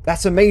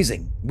 That's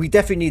amazing. We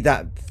definitely need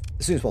that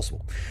as soon as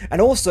possible.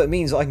 And also it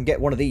means that I can get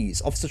one of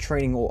these. Officer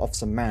training or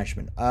officer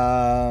management.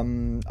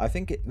 I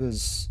think it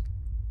was...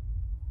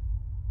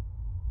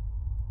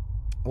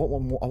 I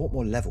want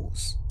more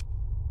levels.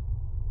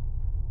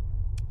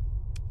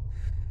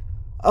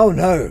 Oh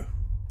no.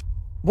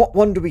 What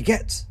one do we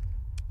get?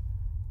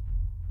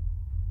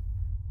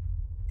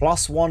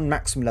 +1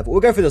 maximum level.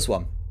 We'll go for this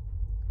one.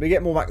 We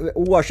get more,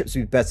 all our ships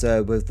will be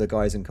better with the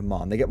guys in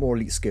command. They get more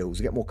elite skills,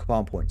 we get more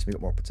command points, we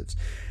get more operatives.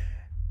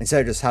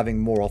 Instead of just having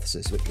more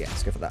officers. But yeah,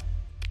 let's go for that.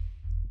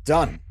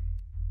 Done.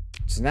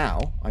 So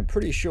now, I'm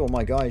pretty sure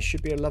my guys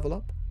should be able to level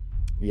up.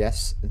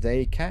 Yes,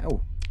 they can.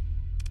 Oh.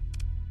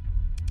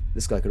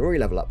 This guy could already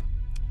level up.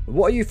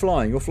 What are you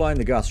flying? You're flying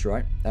the Gust,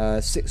 right?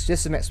 6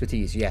 system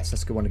expertise. Yes,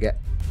 that's a good one to get.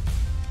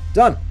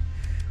 Done.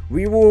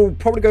 We will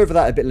probably go over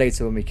that a bit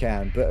later when we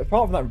can. But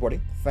apart from that,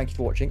 everybody, thank you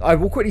for watching. I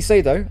will quickly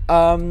say, though,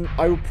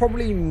 I will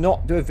probably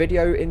not do a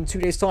video in 2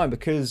 days' time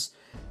because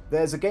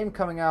there's a game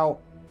coming out.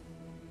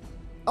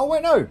 Oh,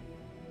 wait, no.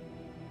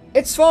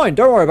 It's fine.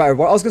 Don't worry about it,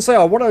 everybody. I was going to say,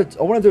 I want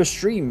to do a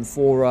stream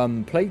for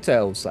Plague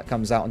Tales that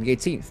comes out on the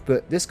 18th.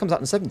 But this comes out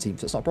on the 17th,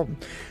 so it's not a problem.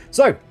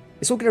 So,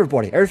 it's all good,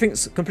 everybody.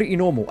 Everything's completely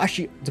normal.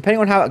 Actually, depending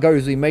on how it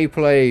goes, we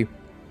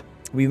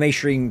may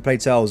stream Plague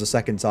Tales a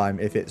second time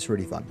if it's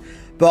really fun.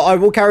 But I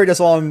will carry this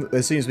on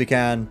as soon as we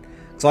can.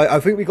 So I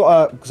think we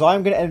got because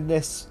I'm going to end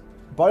this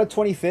by the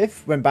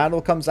 25th when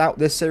Bannerlord comes out.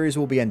 This series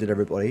will be ended,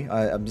 everybody.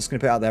 I'm just going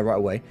to put it out there right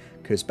away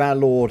because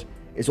Bannerlord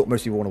is what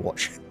most people want to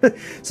watch.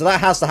 So that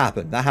has to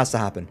happen. That has to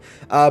happen.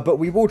 But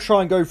we will try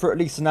and go for at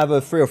least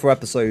another 3 or 4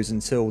 episodes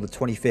until the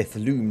 25th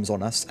looms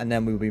on us, and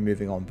then we'll be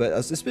moving on. But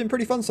it's been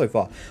pretty fun so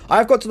far.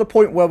 I've got to the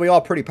point where we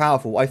are pretty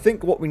powerful. I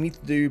think what we need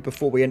to do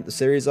before we end the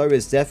series, though,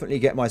 is definitely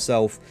get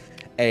myself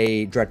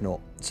a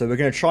Dreadnought. So we're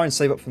going to try and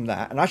save up from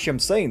that. And actually, I'm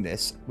saying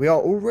this, we are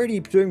already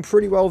doing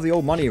pretty well with the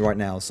old money right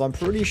now. So I'm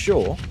pretty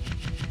sure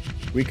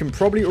we can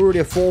probably already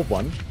afford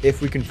one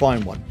if we can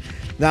find one.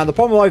 Now, the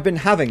problem I've been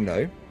having,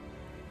 though,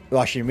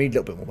 well, actually, we need a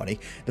little bit more money.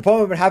 The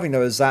problem I've been having,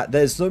 though, is that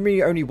there's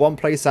normally only one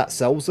place that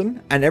sells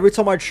them. And every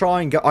time I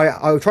try and get...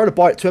 I tried to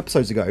buy it 2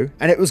 episodes ago,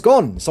 and it was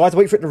gone. So I had to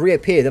wait for it to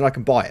reappear, then I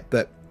can buy it.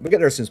 But we'll get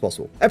there as soon as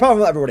possible. Apart from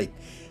that, everybody,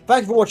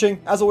 thank you for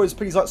watching. As always,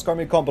 please like, subscribe,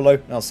 and comment below.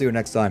 And I'll see you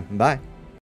next time. Bye.